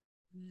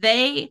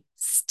 They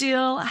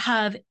still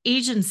have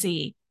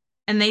agency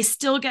and they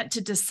still get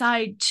to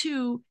decide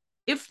too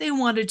if they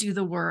want to do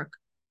the work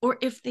or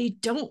if they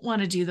don't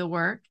want to do the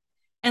work.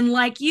 And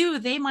like you,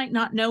 they might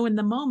not know in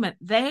the moment.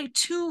 They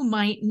too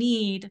might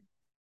need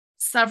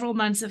several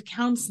months of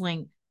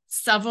counseling,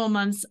 several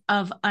months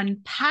of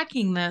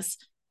unpacking this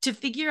to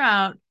figure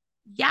out,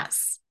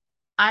 yes,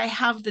 I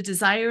have the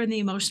desire and the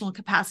emotional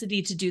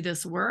capacity to do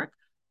this work,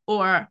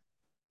 or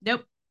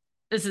nope,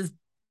 this is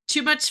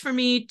too much for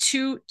me,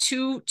 too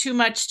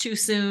much too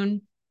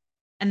soon,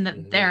 and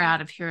that they're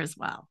out of here as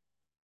well.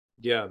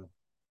 Yeah.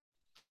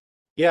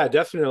 Yeah,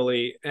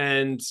 definitely.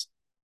 And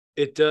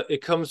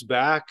it comes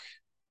back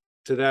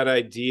to that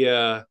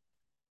idea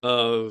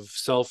of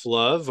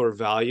self-love or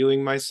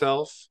valuing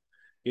myself,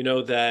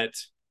 that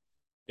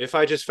if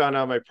I just found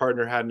out my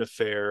partner had an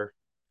affair,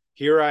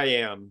 here I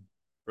am,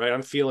 right?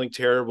 I'm feeling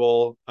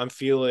terrible. I'm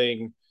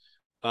feeling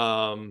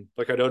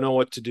like I don't know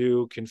what to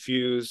do,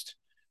 confused.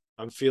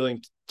 I'm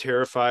feeling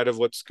terrified of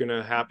what's going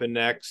to happen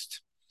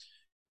next.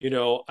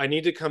 I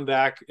need to come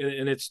back,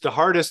 and it's the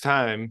hardest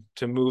time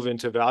to move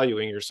into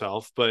valuing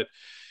yourself, but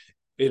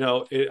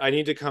I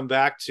need to come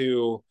back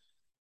to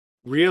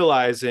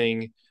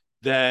realizing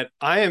that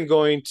I am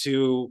going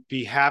to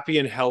be happy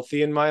and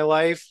healthy in my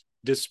life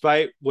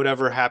despite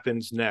whatever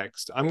happens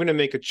next. I'm going to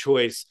make a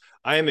choice.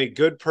 I am a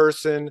good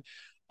person.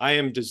 I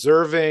am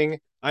deserving.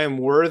 I am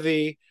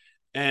worthy.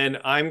 And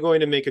I'm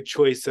going to make a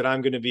choice that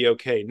I'm going to be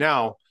okay.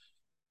 Now,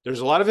 there's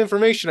a lot of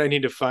information I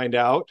need to find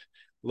out.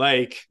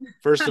 Like,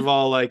 first of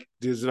all, like,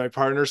 does my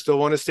partner still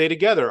want to stay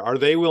together? Are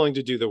they willing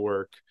to do the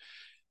work?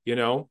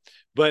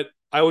 But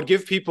I would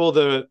give people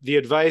the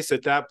advice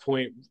at that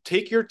point: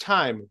 take your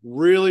time,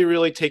 really,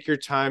 really take your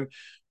time,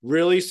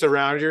 really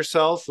surround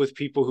yourself with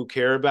people who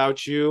care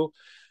about you,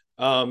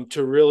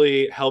 to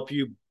really help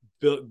you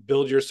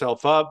build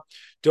yourself up.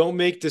 Don't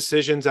make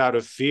decisions out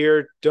of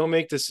fear. Don't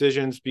make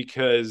decisions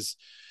because,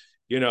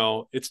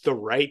 it's the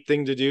right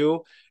thing to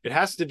do. It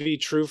has to be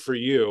true for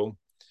you.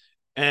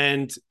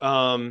 And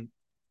the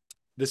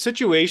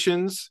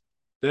situations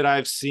that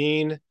I've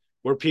seen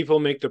where people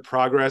make the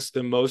progress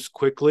the most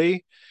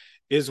quickly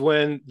is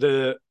when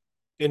the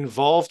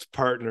involved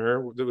partner,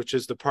 which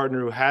is the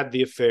partner who had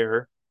the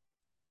affair,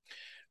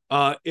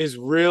 is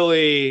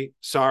really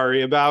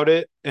sorry about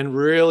it and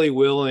really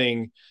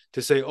willing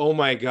to say, oh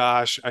my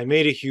gosh, I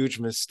made a huge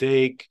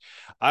mistake.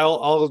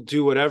 I'll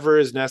do whatever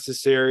is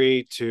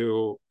necessary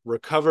to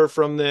recover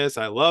from this.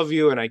 I love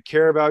you and I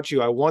care about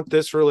you. I want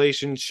this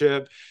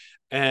relationship.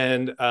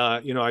 And,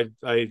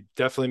 I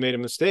definitely made a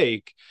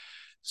mistake.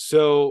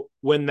 So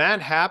when that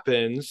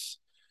happens,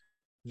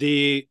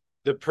 the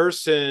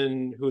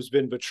person who's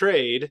been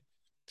betrayed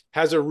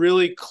has a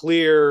really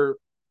clear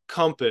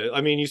compass. I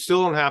mean, you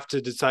still don't have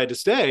to decide to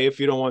stay if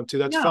you don't want to.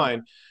 That's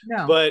fine.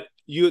 No. But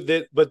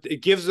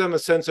it gives them a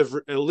sense of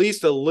at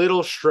least a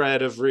little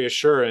shred of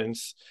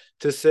reassurance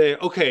to say,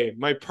 okay,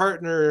 my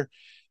partner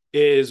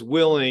is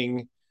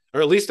willing,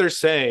 or at least they're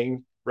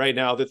saying right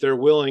now that they're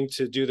willing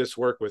to do this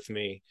work with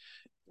me.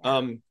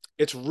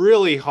 It's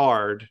really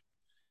hard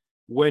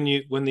when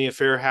the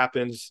affair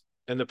happens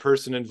and the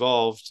person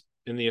involved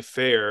in the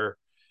affair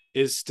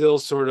is still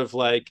sort of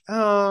like,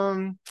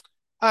 I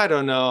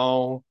don't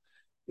know.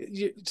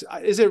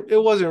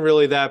 It wasn't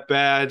really that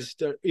bad.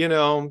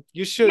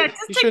 You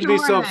shouldn't be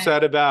so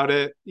upset about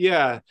it.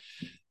 Yeah.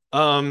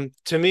 To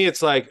me,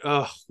 it's like,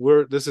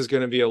 this is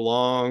going to be a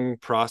long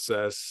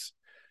process,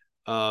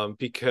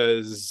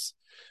 because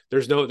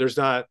there's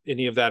not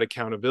any of that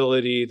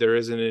accountability. There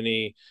isn't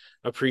any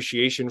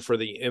appreciation for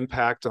the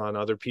impact on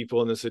other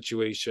people in the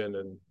situation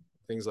and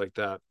things like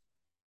that.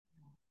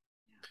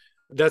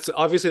 That's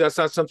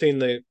not something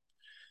that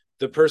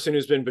the person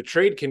who's been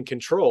betrayed can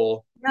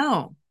control.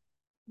 No,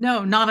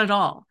 not at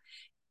all.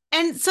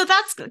 And so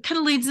that's kind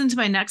of leads into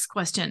my next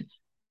question.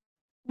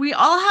 We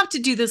all have to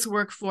do this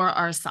work for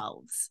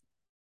ourselves,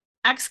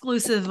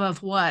 exclusive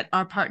of what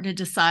our partner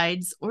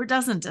decides or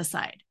doesn't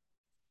decide.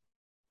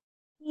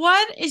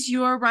 What is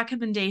your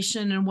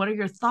recommendation and what are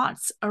your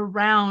thoughts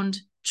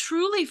around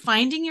truly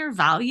finding your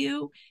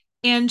value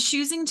and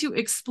choosing to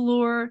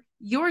explore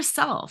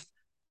yourself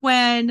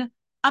when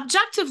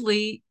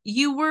objectively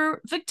you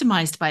were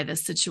victimized by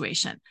this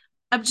situation?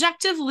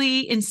 Objectively,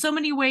 in so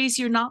many ways,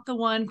 you're not the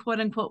one, quote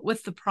unquote,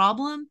 with the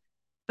problem.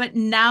 But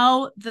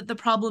now that the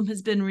problem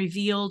has been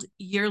revealed,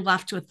 you're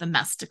left with the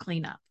mess to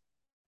clean up.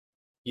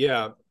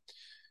 Yeah.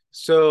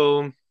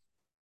 So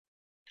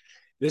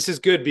this is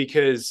good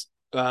because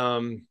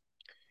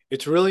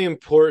it's really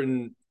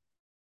important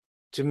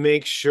to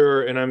make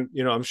sure, and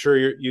I'm sure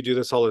you do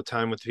this all the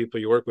time with the people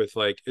you work with,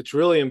 like, it's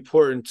really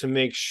important to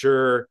make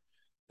sure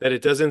that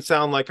it doesn't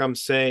sound like I'm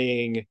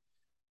saying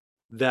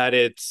that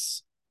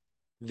it's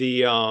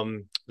the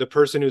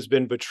person who's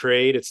been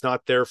betrayed, it's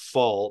not their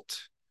fault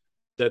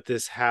that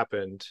this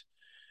happened.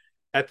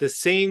 At the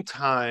same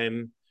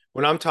time,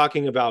 when I'm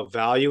talking about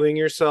valuing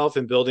yourself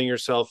and building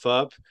yourself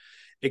up,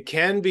 it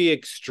can be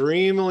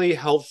extremely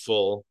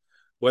helpful,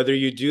 whether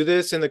you do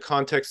this in the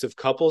context of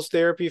couples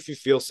therapy, if you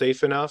feel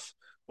safe enough,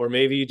 or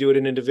maybe you do it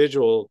in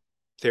individual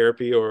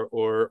therapy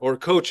or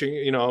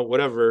coaching,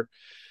 whatever,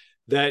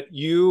 that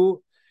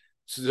you.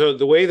 So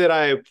the way that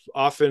I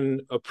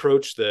often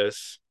approach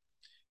this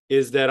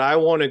is that I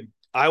want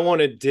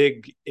to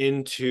dig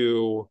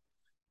into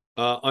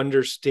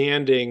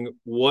understanding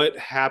what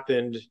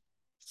happened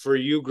for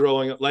you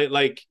growing up.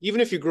 Like even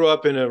if you grew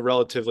up in a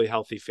relatively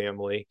healthy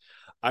family,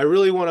 I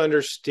really want to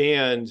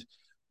understand,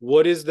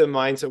 what is the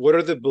mindset, what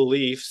are the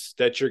beliefs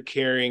that you're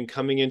carrying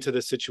coming into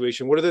the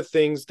situation, what are the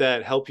things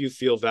that help you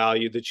feel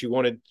valued, that you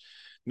want to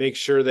make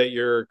sure that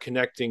you're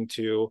connecting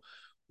to,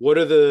 what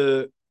are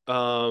the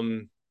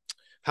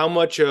how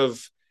much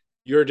of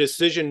your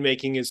decision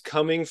making is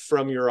coming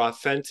from your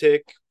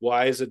authentic,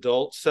 wise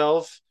adult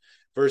self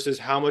versus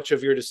how much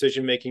of your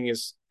decision making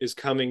is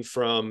coming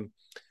from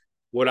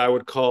what I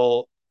would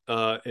call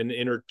an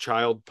inner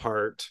child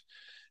part.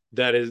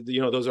 That is,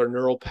 those are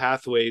neural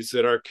pathways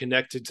that are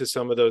connected to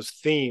some of those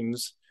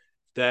themes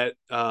that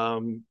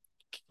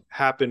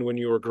happened when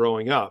you were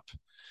growing up.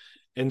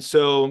 And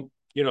so,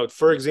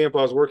 for example,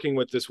 I was working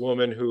with this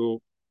woman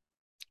who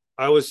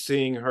I was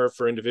seeing her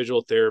for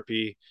individual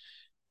therapy,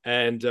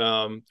 and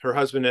her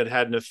husband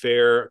had an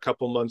affair a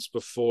couple months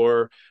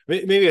before.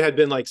 Maybe it had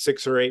been like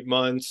 6 or 8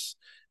 months.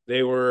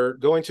 They were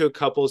going to a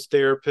couples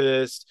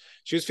therapist.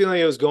 She was feeling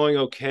like it was going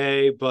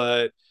okay,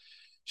 but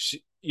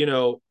she,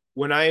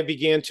 when I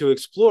began to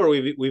explore,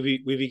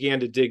 we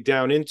began to dig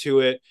down into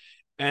it,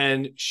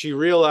 and she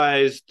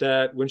realized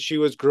that when she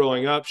was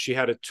growing up, she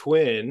had a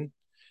twin,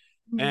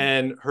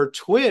 and her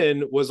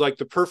twin was like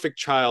the perfect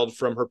child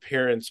from her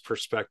parents'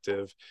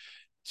 perspective.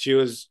 She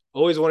was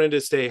always wanted to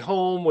stay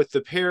home with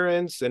the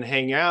parents and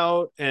hang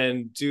out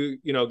and do,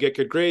 get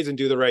good grades and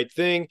do the right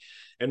thing.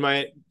 And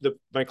my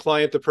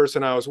client, the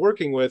person I was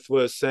working with,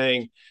 was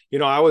saying,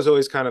 I was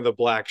always kind of the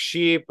black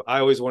sheep. I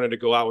always wanted to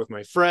go out with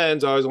my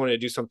friends. I always wanted to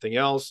do something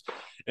else.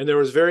 And there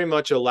was very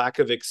much a lack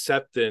of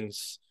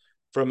acceptance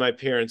from my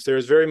parents. There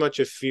was very much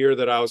a fear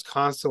that I was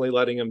constantly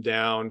letting them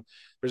down.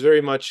 There's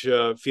very much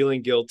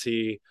feeling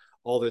guilty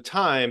all the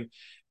time.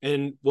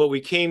 And what we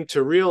came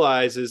to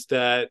realize is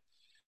that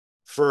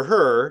for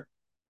her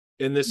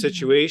in this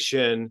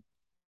situation,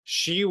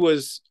 she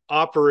was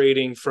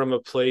operating from a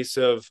place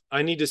of,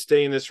 I need to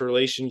stay in this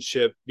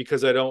relationship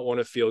because I don't want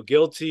to feel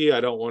guilty.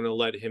 I don't want to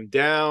let him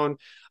down.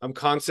 I'm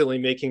constantly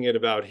making it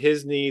about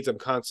his needs. I'm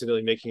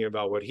constantly making it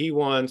about what he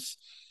wants.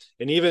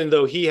 And even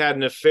though he had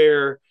an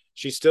affair,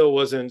 she still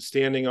wasn't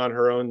standing in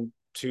her own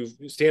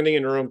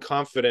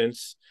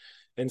confidence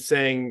and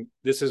saying,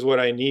 this is what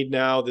I need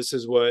now. This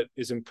is what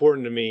is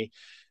important to me.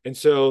 And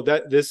so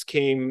that this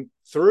came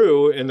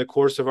through in the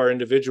course of our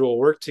individual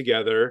work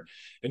together.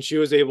 And she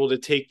was able to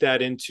take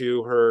that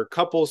into her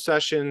couple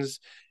sessions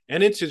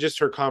and into just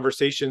her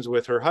conversations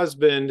with her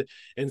husband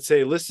and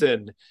say,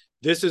 listen,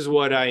 this is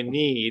what I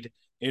need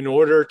in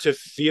order to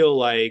feel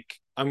like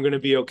I'm going to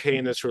be okay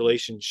in this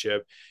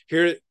relationship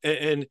here.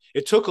 And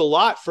it took a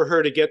lot for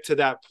her to get to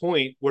that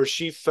point where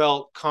she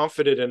felt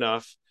confident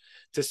enough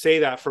to say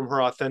that from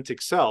her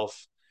authentic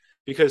self,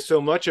 because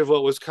so much of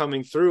what was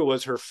coming through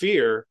was her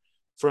fear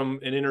from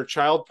an inner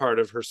child part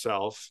of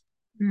herself.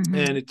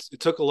 And it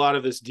took a lot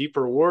of this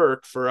deeper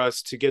work for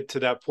us to get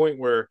to that point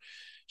where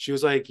she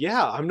was like,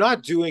 yeah, I'm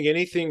not doing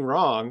anything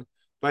wrong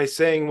by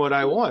saying what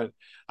I want.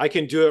 I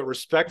can do it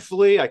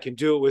respectfully. I can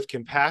do it with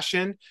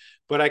compassion,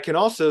 but I can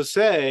also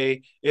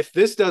say, if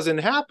this doesn't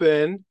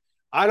happen,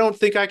 I don't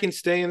think I can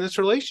stay in this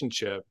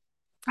relationship.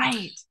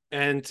 Right.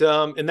 And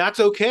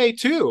that's okay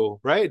too,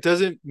 right? It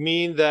doesn't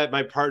mean that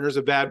my partner's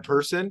a bad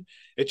person.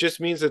 It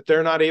just means that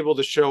they're not able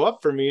to show up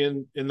for me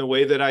in the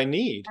way that I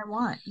need. I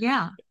want.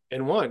 Yeah.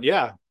 And want.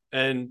 Yeah.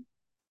 And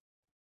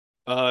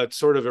it's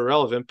sort of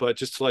irrelevant, but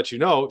just to let you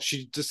know,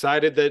 she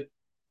decided that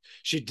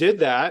she did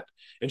that,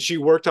 and she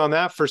worked on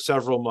that for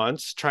several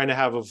months, trying to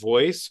have a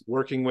voice,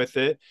 working with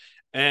it.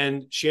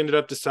 And she ended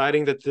up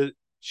deciding that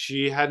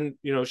she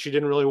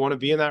didn't really want to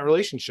be in that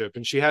relationship,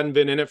 and she hadn't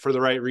been in it for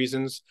the right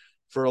reasons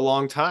for a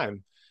long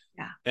time.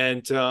 Yeah.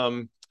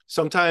 And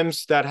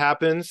sometimes that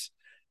happens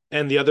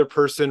and the other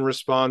person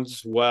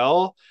responds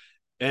well,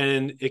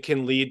 and it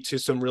can lead to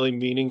some really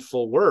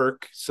meaningful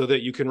work so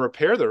that you can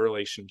repair the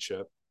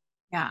relationship.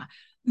 Yeah.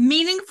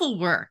 Meaningful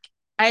work.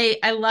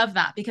 I love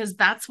that, because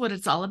that's what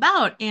it's all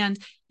about. And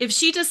if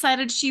she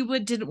decided she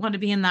didn't want to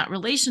be in that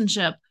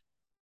relationship,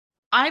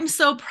 I'm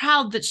so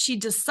proud that she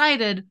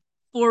decided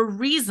for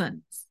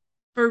reasons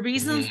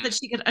that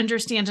she could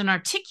understand and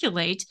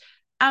articulate,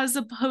 as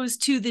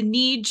opposed to the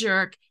knee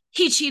jerk,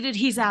 he cheated,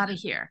 he's out of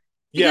here.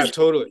 Yeah,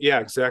 totally. Yeah,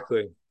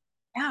 exactly.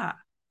 Yeah,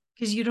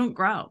 because you don't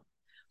grow.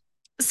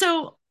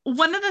 So,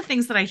 one of the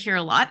things that I hear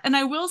a lot, and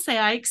I will say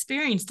I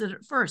experienced it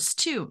at first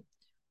too.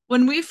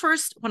 When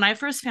I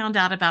first found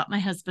out about my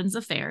husband's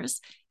affairs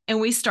and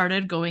we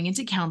started going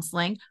into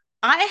counseling,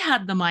 I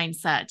had the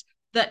mindset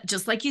that,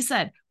 just like you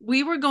said,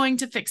 we were going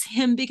to fix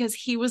him because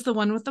he was the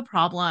one with the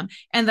problem,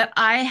 and that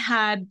I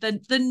had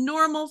the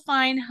normal,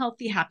 fine,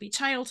 healthy, happy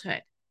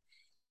childhood.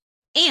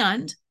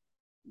 And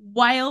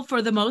while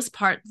for the most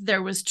part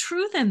there was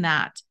truth in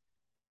that,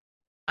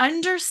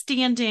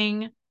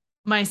 understanding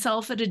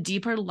myself at a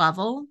deeper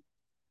level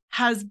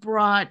has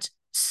brought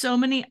so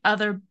many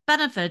other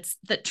benefits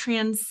that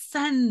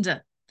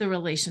transcend the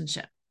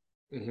relationship.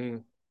 Mm-hmm.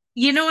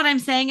 You know what I'm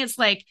saying? It's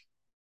like,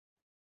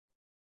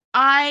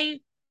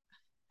 I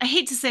I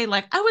hate to say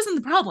like I wasn't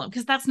the problem,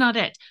 because that's not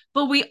it.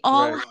 But Right.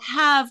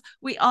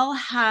 we all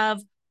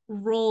have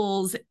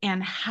roles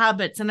and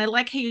habits. And I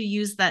like how you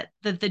use that,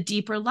 the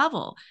deeper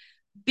level,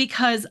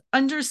 because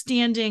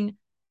understanding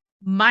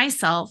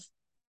myself,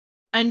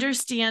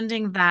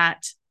 understanding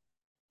that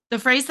the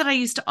phrase that I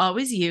used to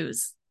always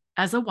use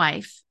as a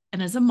wife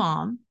and as a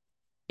mom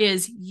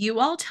is, you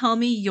all tell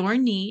me your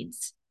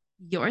needs,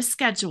 your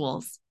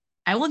schedules.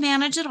 I will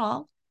manage it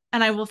all,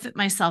 and I will fit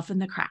myself in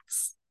the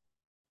cracks.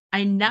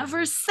 I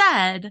never Mm-hmm.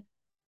 said,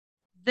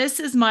 this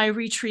is my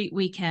retreat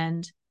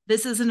weekend.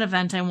 This is an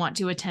event I want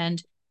to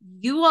attend.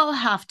 You all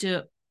have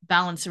to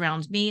balance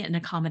around me and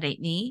accommodate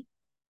me.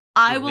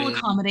 I will Mm-hmm.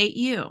 accommodate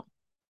you.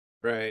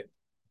 Right.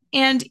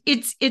 And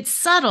it's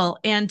subtle.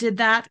 And did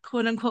that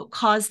quote unquote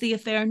cause the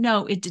affair?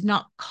 No, it did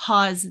not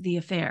cause the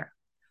affair.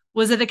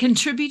 Was it a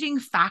contributing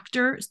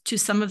factor to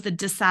some of the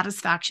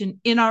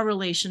dissatisfaction in our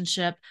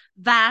relationship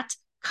that,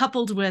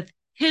 coupled with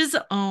his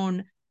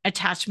own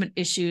attachment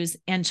issues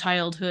and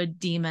childhood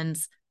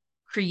demons,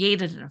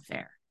 created an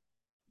affair?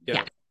 Yeah.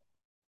 Yeah.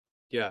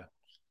 Yeah.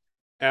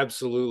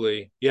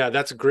 Absolutely. Yeah,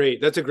 that's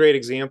great. That's a great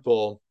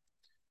example.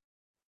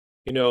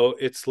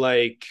 It's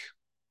like,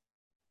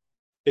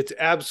 it's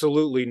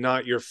absolutely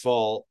not your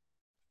fault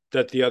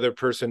that the other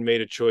person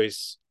made a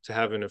choice to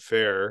have an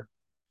affair,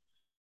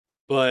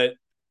 but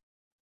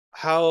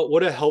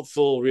what a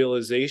helpful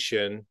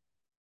realization.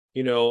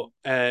 And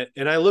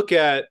I look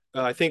at,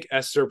 I think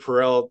Esther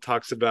Perel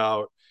talks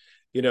about,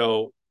 you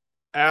know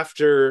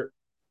after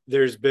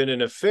there's been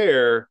an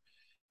affair,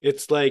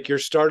 it's like you're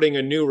starting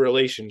a new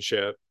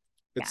relationship.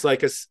 Yeah. It's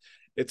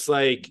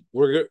like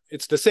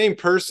it's the same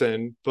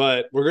person,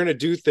 but we're going to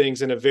do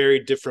things in a very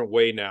different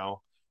way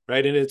now,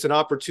 right? And it's an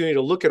opportunity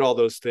to look at all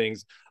those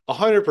things.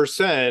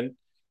 100%,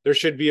 there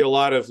should be a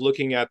lot of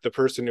looking at the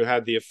person who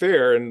had the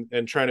affair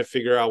and trying to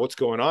figure out what's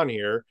going on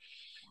here.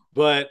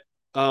 But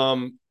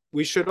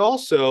we should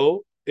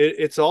also,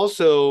 it's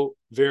also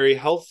very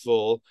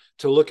helpful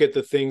to look at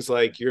the things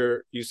like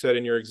you said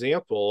in your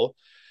example,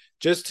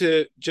 just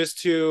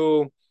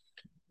to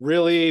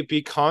really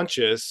be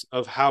conscious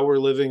of how we're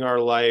living our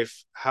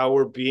life, how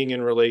we're being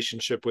in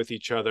relationship with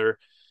each other.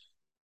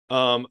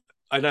 And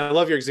I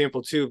love your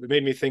example too. It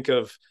made me think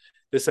of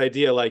this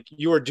idea, like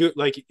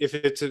like if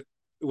it's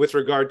with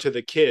regard to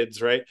the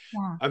kids, right?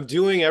 Yeah. I'm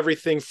doing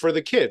everything for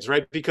the kids,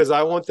 right? Because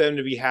I want them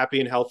to be happy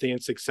and healthy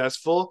and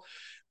successful.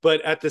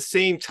 But at the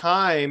same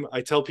time,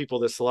 I tell people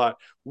this a lot.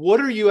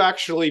 What are you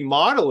actually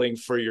modeling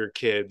for your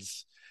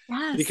kids?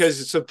 Yes.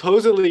 Because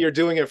supposedly you're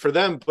doing it for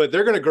them, but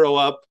they're going to grow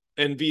up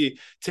and be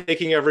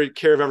taking every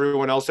care of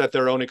everyone else at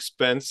their own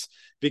expense,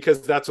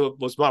 because that's what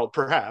was modeled,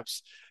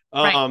 perhaps.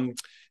 Right.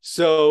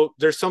 So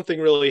there's something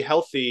really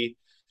healthy,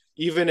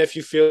 even if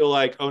you feel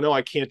like, oh no,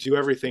 I can't do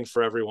everything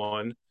for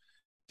everyone.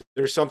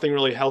 There's something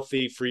really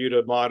healthy for you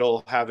to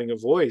model having a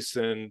voice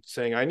and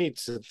saying, I need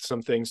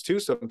some things too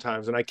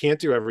sometimes, and I can't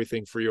do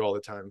everything for you all the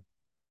time.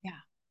 Yeah.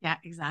 Yeah,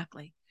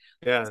 exactly.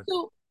 Yeah.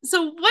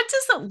 So what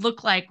does it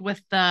look like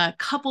with the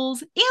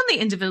couples and the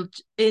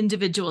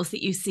individuals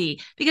that you see?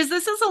 Because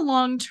this is a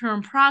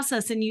long-term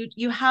process, and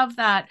you have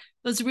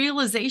those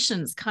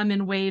realizations come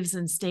in waves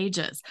and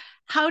stages.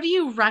 How do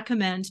you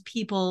recommend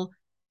people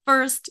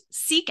first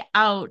seek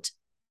out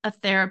a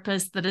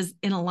therapist that is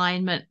in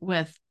alignment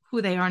with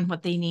who they are and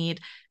what they need?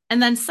 And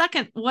then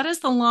second, what is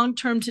the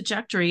long-term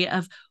trajectory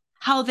of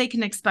how they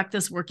can expect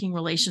this working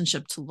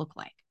relationship to look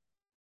like?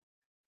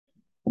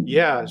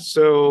 Yeah.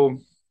 So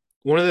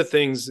one of the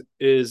things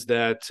is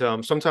that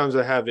sometimes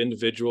I have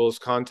individuals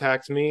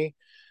contact me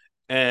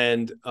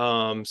and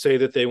say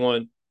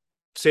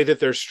that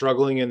they're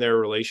struggling in their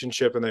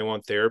relationship and they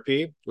want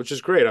therapy, which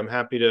is great. I'm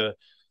happy to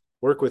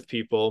work with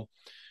people.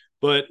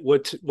 But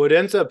what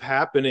ends up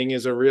happening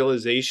is a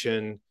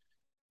realization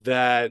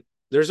that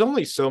there's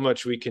only so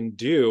much we can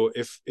do.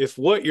 If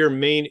what your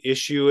main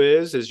issue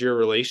is your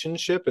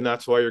relationship, and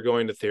that's why you're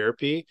going to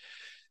therapy,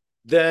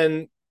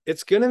 then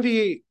it's going to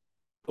be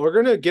we're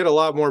going to get a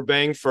lot more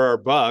bang for our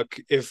buck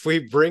if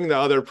we bring the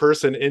other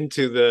person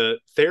into the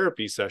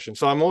therapy session.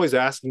 So I'm always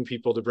asking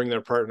people to bring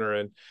their partner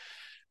in.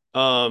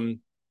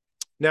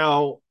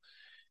 Now,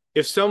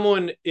 if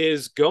someone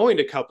is going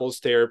to couples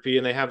therapy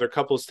and they have their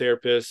couples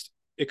therapist,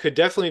 it could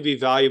definitely be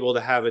valuable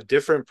to have a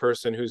different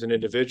person who's an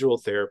individual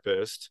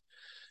therapist.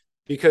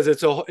 because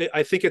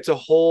I think it's a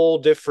whole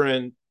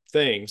different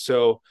thing.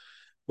 So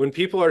when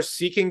people are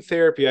seeking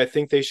therapy, I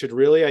think they should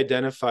really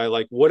identify,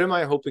 like, what am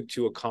I hoping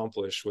to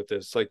accomplish with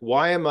this? Like,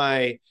 why am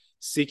I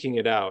seeking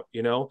it out?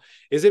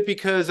 Is it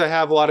because I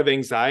have a lot of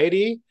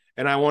anxiety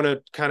and I want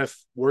to kind of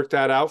work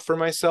that out for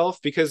myself?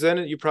 Because then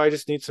you probably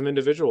just need some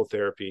individual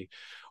therapy.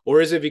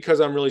 Or is it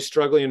because I'm really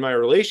struggling in my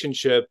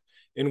relationship,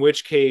 in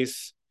which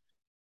case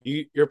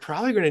you're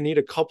probably going to need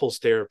a couples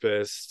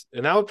therapist.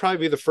 And that would probably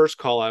be the first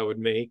call I would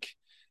make,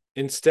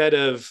 instead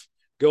of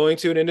going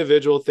to an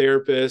individual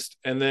therapist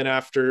and then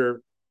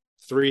after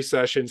 3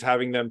 sessions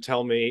having them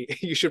tell me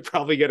you should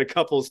probably get a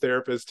couples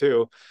therapist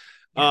too.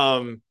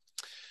 Yeah.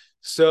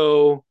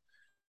 So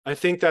I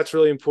think that's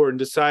really important,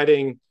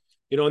 deciding,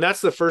 and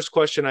that's the first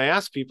question I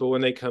ask people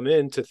when they come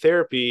into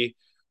therapy.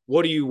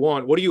 What do you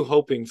want? What are you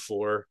hoping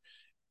for?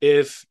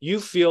 If you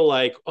feel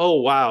like,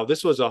 oh, wow,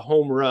 this was a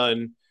home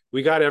run,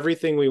 we got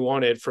everything we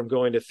wanted from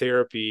going to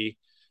therapy,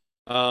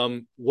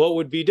 what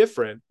would be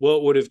different?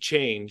 What would have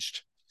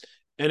changed?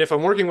 And if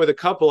I'm working with a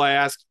couple, I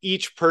ask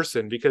each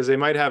person, because they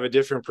might have a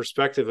different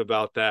perspective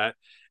about that.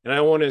 And I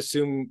don't want to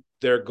assume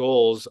their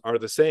goals are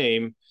the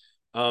same.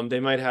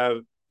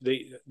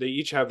 They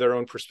each have their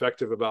own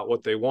perspective about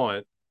what they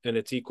want, and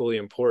it's equally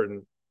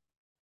important.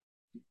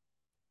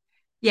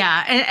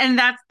 Yeah. And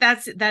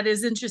that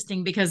is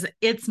interesting, because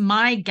it's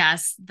my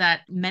guess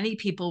that many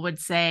people would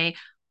say,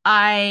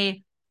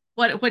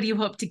 what do you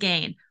hope to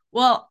gain?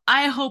 Well,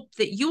 I hope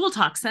that you will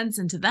talk sense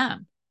into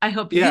them. I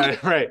hope. Yeah.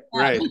 Right.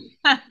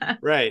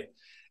 Right.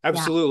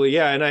 Absolutely.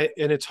 Yeah.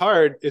 And it's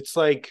hard. It's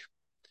like,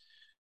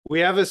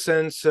 we have a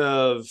sense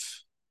of,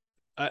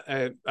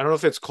 I don't know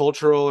if it's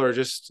cultural or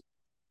just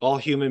all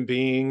human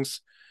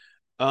beings.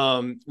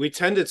 We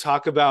tend to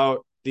talk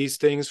about these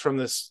things from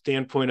the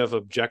standpoint of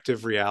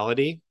objective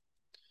reality.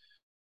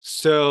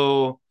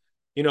 So,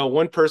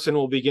 one person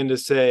will begin to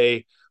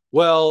say,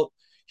 well,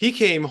 he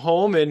came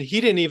home and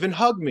he didn't even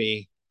hug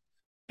me.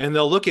 And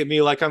they'll look at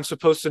me like I'm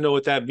supposed to know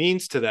what that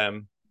means to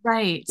them.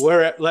 Right.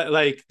 Where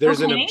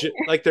there's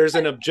there's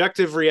an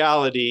objective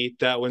reality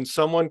that when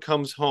someone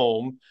comes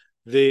home,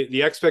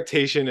 the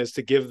expectation is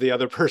to give the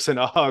other person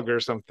a hug or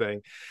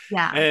something.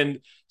 Yeah. And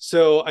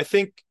so I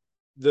think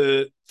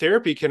the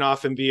therapy can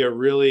often be a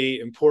really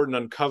important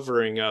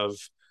uncovering of,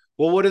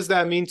 well, what does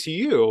that mean to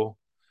you?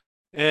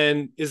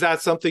 And is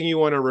that something you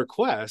want to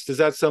request? Is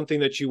that something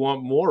that you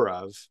want more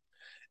of?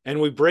 And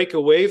we break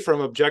away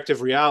from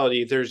objective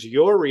reality. There's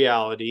your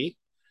reality,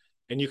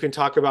 and you can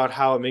talk about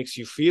how it makes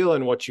you feel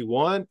and what you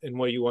want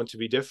to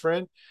be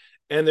different.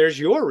 And there's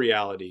your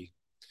reality.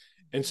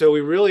 And so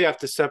we really have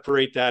to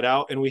separate that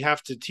out, and we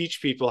have to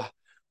teach people,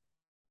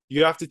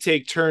 you have to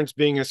take turns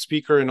being a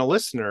speaker and a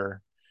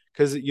listener,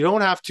 because you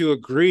don't have to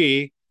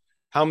agree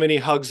how many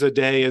hugs a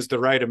day is the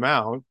right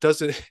amount.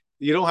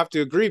 You don't have to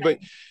agree, but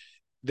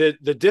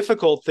the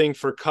difficult thing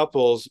for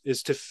couples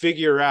is to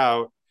figure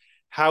out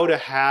how to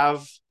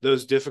have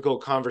those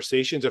difficult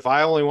conversations. If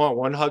I only want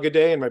 1 hug a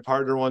day and my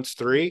partner wants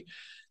 3,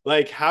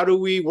 like, how do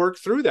we work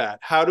through that?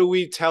 How do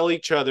we tell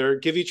each other,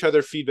 give each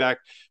other feedback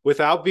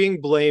without being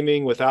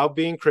blaming, without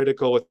being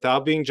critical,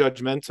 without being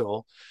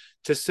judgmental,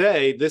 to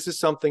say, this is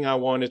something I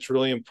want, it's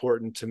really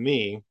important to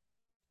me.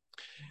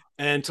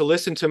 And to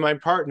listen to my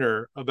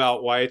partner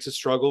about why it's a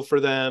struggle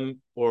for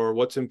them, or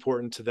what's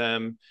important to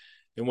them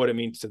and what it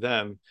means to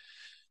them.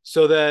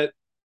 So that,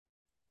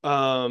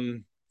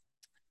 and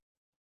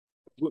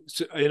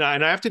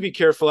I have to be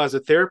careful as a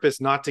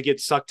therapist not to get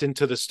sucked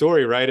into the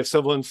story, right? If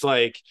someone's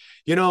like,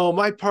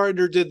 my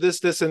partner did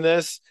this, and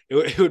this,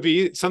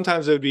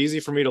 sometimes it would be easy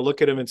for me to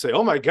look at him and say,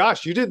 oh my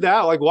gosh, you did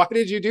that. Like, why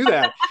did you do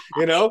that?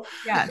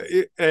 Yeah.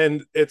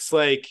 And it's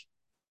like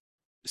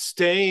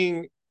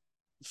staying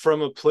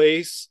from a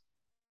place.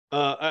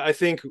 I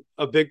think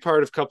a big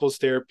part of couples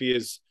therapy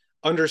is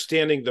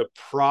understanding the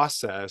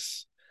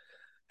process.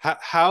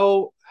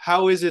 How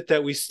is it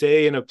that we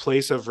stay in a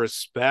place of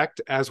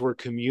respect as we're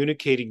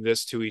communicating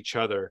this to each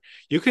other?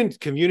 You can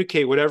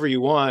communicate whatever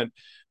you want,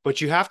 but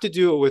you have to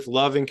do it with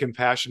love and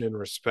compassion and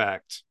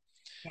respect.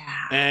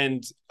 Yeah.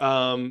 And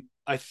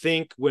I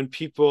think when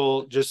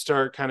people just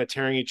start kind of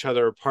tearing each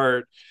other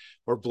apart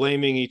or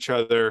blaming each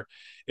other,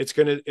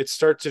 it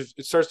starts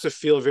to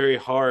feel very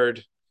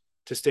hard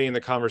to stay in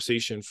the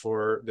conversation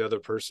for the other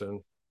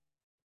person.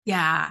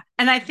 Yeah.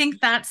 And I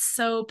think that's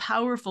so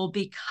powerful,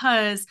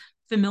 because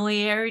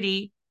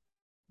familiarity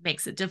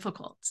makes it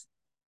difficult.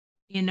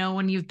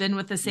 When you've been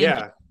with the same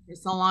person for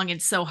so long,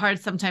 it's so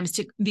hard sometimes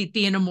to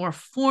be in a more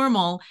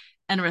formal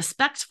and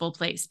respectful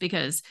place,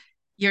 because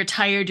you're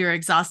tired, you're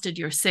exhausted,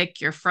 you're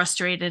sick, you're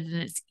frustrated, and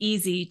it's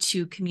easy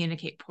to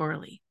communicate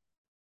poorly.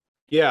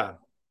 Yeah.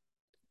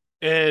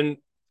 And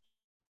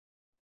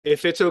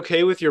if it's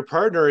okay with your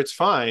partner, it's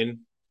fine.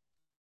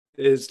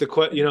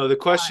 The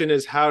question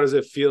is, how does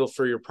it feel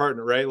for your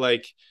partner, right?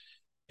 Like,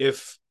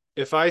 if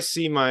I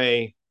see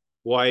my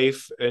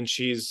wife and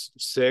she's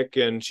sick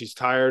and she's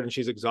tired and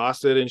she's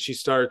exhausted and she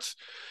starts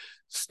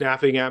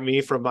snapping at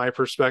me from my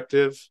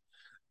perspective,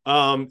 do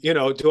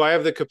I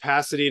have the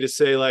capacity to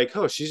say, like,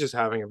 oh, she's just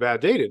having a bad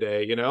day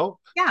today,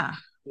 Yeah.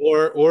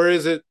 or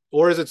is it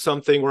is it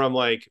something where I'm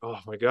like, oh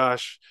my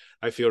gosh,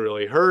 I feel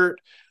really hurt.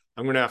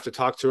 I'm going to have to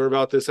talk to her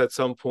about this at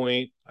some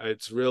point.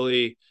 It's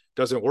really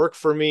doesn't work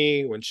for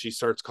me when she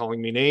starts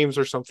calling me names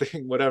or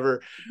something,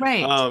 whatever.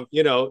 Right.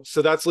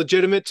 So that's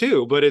legitimate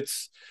too, but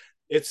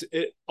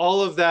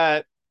all of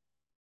that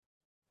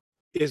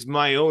is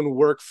my own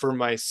work for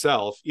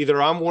myself.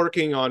 Either I'm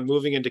working on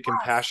moving into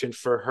compassion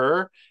for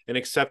her and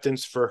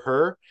acceptance for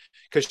her,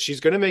 because she's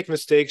going to make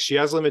mistakes. She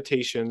has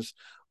limitations,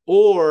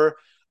 or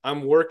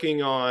I'm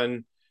working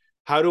on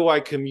how do I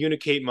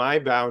communicate my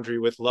boundary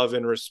with love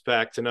and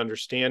respect and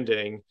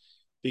understanding,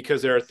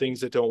 because there are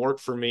things that don't work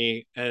for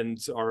me and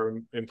are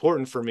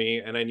important for me,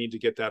 and I need to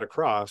get that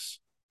across.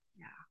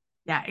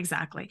 Yeah,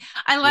 exactly.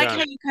 I like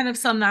how you kind of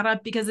sum that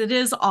up, because it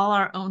is all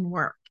our own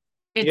work.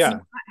 It's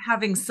not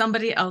having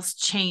somebody else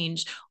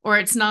change, or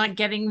it's not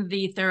getting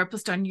the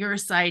therapist on your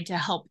side to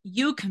help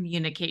you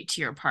communicate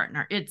to your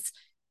partner. It's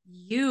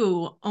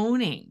you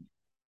owning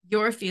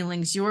your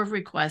feelings, your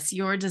requests,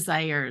 your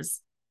desires,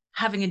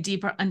 having a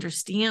deeper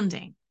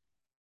understanding.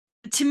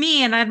 To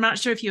me, and I'm not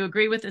sure if you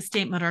agree with this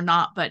statement or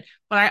not, but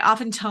what I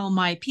often tell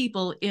my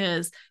people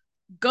is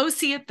go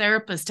see a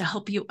therapist to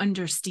help you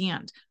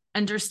understand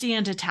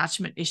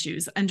attachment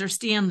issues,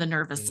 understand the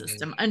nervous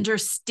system,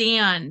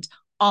 understand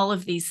all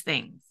of these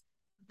things.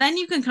 Then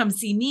you can come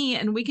see me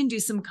and we can do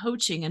some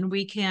coaching, and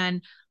we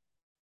can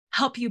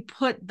help you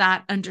put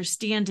that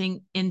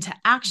understanding into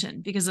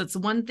action, because it's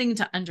one thing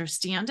to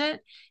understand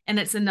it, and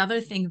it's another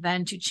thing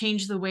then to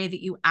change the way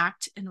that you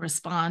act and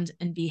respond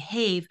and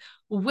behave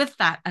with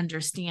that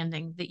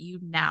understanding that you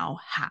now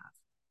have.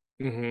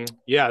 Mm-hmm.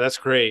 Yeah, that's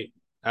great.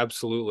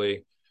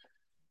 Absolutely.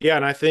 Yeah.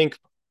 And I think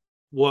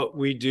what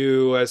we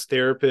do as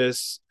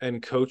therapists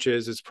and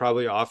coaches is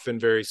probably often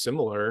very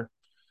similar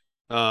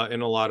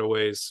in a lot of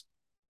ways.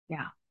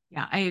 Yeah.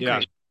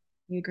 I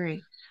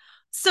agree.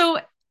 So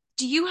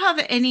do you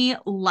have any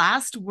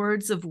last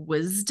words of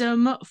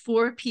wisdom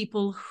for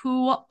people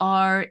who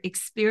are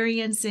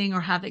experiencing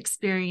or have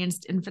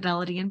experienced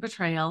infidelity and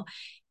betrayal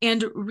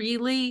and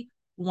really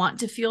want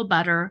to feel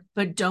better,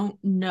 but don't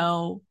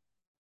know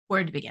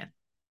where to begin?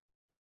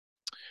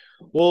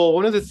 Well,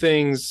 one of the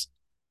things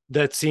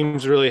that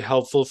seems really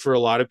helpful for a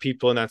lot of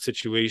people in that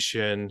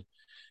situation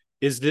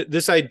is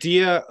this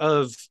idea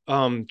of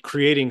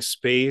creating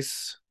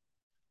space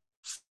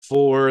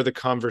for the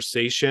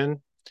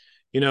conversation.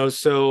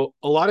 So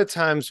a lot of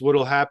times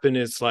what'll happen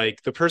is,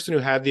 like, the person who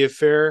had the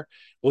affair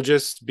will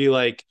just be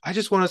like, I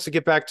just want us to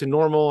get back to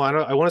normal.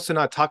 I want us to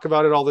not talk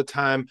about it all the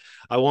time.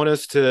 I want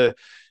us to,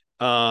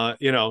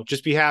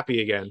 just be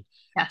happy again.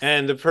 Yes.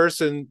 And the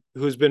person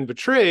who's been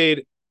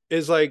betrayed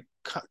is like,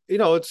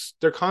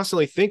 they're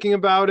constantly thinking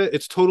about it.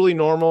 It's totally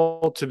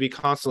normal to be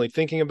constantly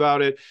thinking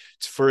about it.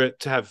 It's for it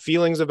to have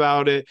feelings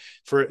about it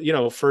for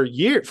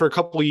a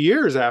couple of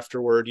years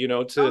afterward,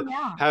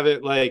 have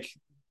it, like,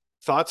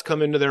 thoughts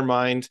come into their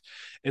mind.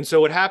 And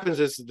so what happens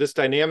is this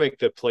dynamic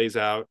that plays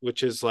out,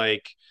 which is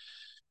like,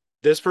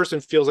 this person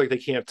feels like they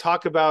can't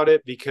talk about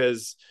it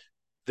because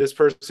this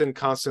person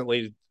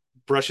constantly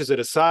brushes it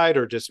aside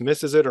or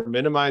dismisses it or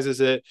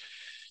minimizes it.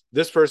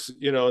 This person,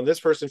 and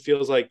this person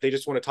feels like they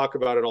just want to talk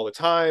about it all the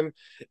time.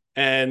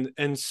 And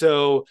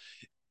so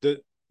the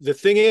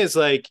thing is,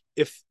 like,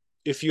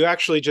 if you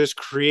actually just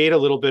create a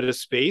little bit of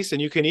space, and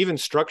you can even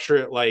structure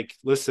it like,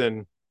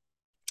 listen,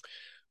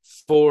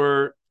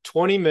 for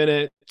 20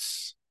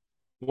 minutes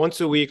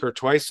once a week or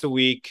twice a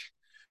week,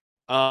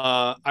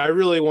 I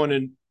really want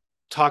to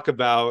talk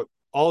about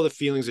all the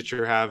feelings that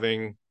you're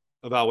having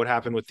about what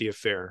happened with the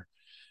affair.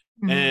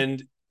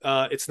 And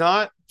it's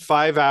not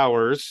 5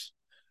 hours,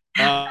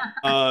 but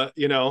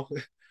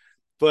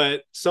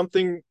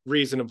something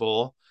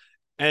reasonable.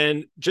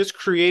 And just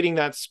creating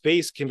that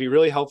space can be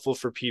really helpful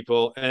for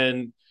people,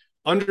 and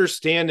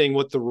understanding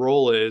what the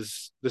role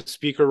is, the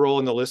speaker role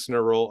and the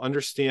listener role,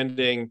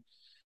 understanding.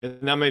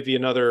 And that might be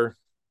another,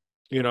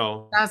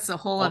 that's a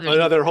whole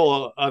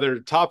other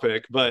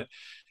topic, but,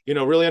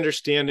 really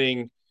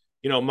understanding,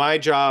 my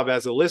job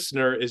as a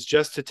listener is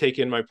just to take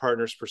in my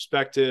partner's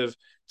perspective,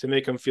 to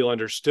make them feel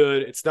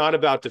understood. It's not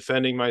about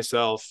defending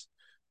myself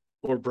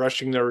or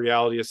brushing their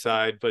reality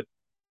aside, but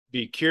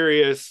be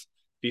curious,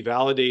 be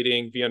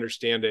validating, be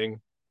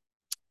understanding.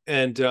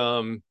 And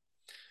so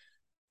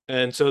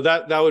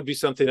that would be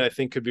something I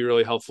think could be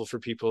really helpful for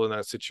people in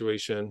that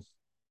situation.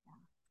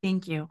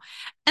 Thank you.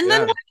 And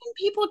then where can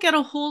people get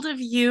a hold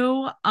of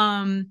you,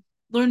 learn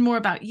more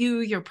about you,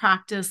 your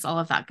practice, all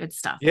of that good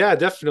stuff? Yeah,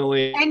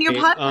 definitely. And your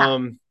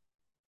podcast.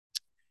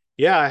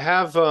 I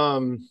have,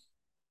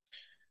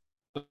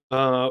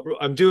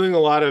 I'm doing a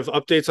lot of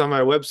updates on my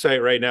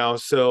website right now.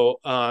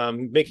 So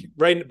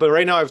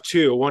right now I have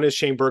two. One is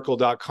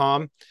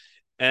shaneburkle.com,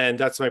 and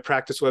that's my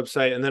practice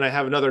website. And then I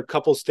have another,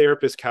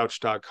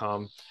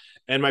 couplestherapistcouch.com.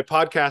 And my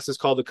podcast is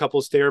called the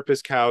Couples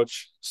Therapist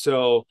Couch.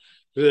 So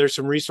there's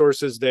some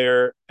resources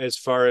there as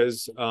far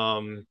as,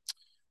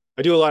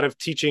 I do a lot of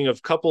teaching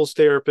of couples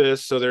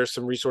therapists. So there's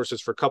some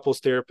resources for couples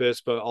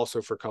therapists, but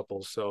also for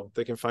couples. So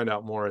they can find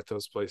out more at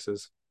those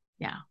places.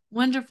 Yeah.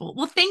 Wonderful.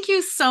 Well, thank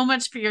you so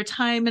much for your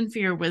time and for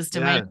your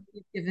wisdom. Yeah. I know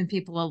you've given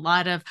people a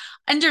lot of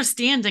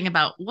understanding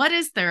about what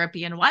is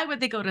therapy and why would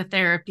they go to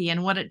therapy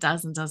and what it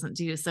does and doesn't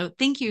do. So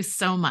thank you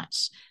so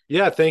much.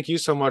 Yeah. Thank you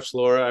so much,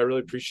 Laura. I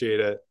really appreciate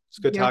it. It's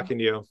good talking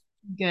to you.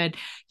 Good.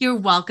 You're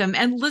welcome.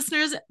 And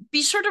listeners,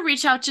 be sure to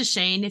reach out to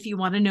Shane if you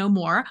want to know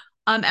more.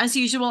 As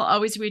usual,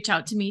 always reach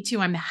out to me too.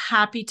 I'm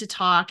happy to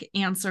talk,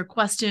 answer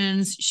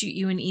questions, shoot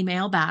you an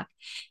email back.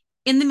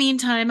 In the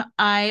meantime,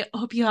 I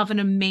hope you have an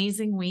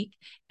amazing week,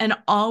 and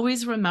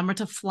always remember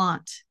to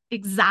flaunt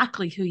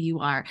exactly who you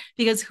are,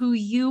 because who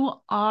you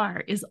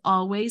are is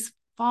always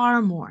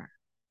far more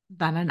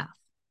than enough.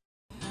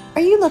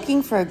 Are you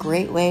looking for a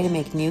great way to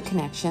make new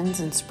connections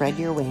and spread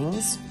your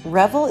wings?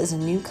 Revel is a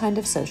new kind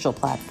of social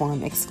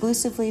platform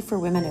exclusively for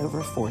women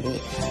over 40,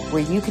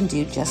 where you can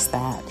do just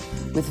that.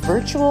 With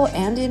virtual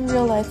and in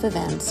real life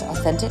events,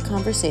 authentic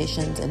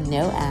conversations, and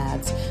no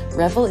ads,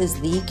 Revel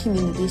is the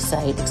community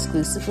site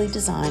exclusively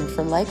designed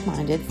for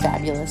like-minded,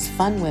 fabulous,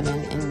 fun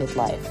women in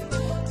midlife.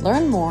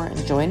 Learn more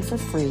and join for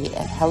free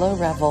at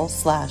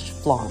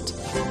HelloRevel/flaunt.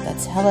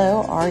 That's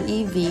hello,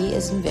 REV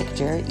as in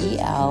Victor,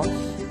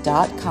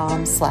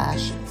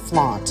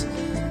 EL.com/flaunt.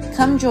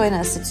 Come join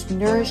us. It's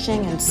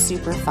nourishing and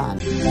super fun.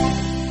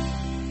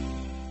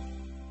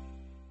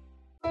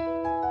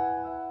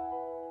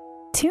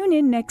 Tune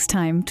in next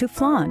time to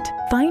Flaunt.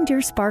 Find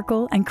your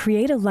sparkle and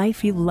create a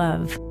life you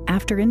love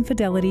after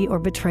infidelity or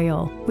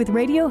betrayal with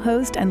radio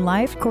host and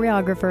life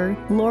choreographer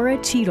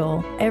Laura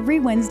Cheadle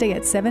every Wednesday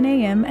at 7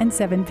 a.m. and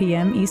 7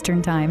 p.m.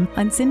 Eastern Time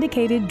on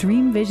syndicated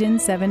Dream Vision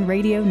 7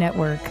 radio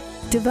network.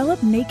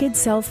 Develop naked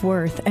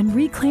self-worth and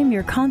reclaim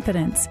your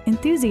confidence,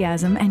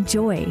 enthusiasm, and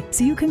joy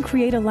so you can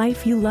create a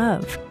life you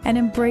love and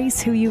embrace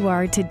who you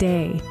are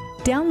today.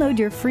 Download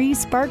your free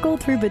Sparkle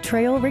Through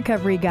Betrayal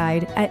Recovery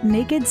Guide at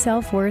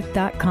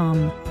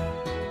nakedselfworth.com.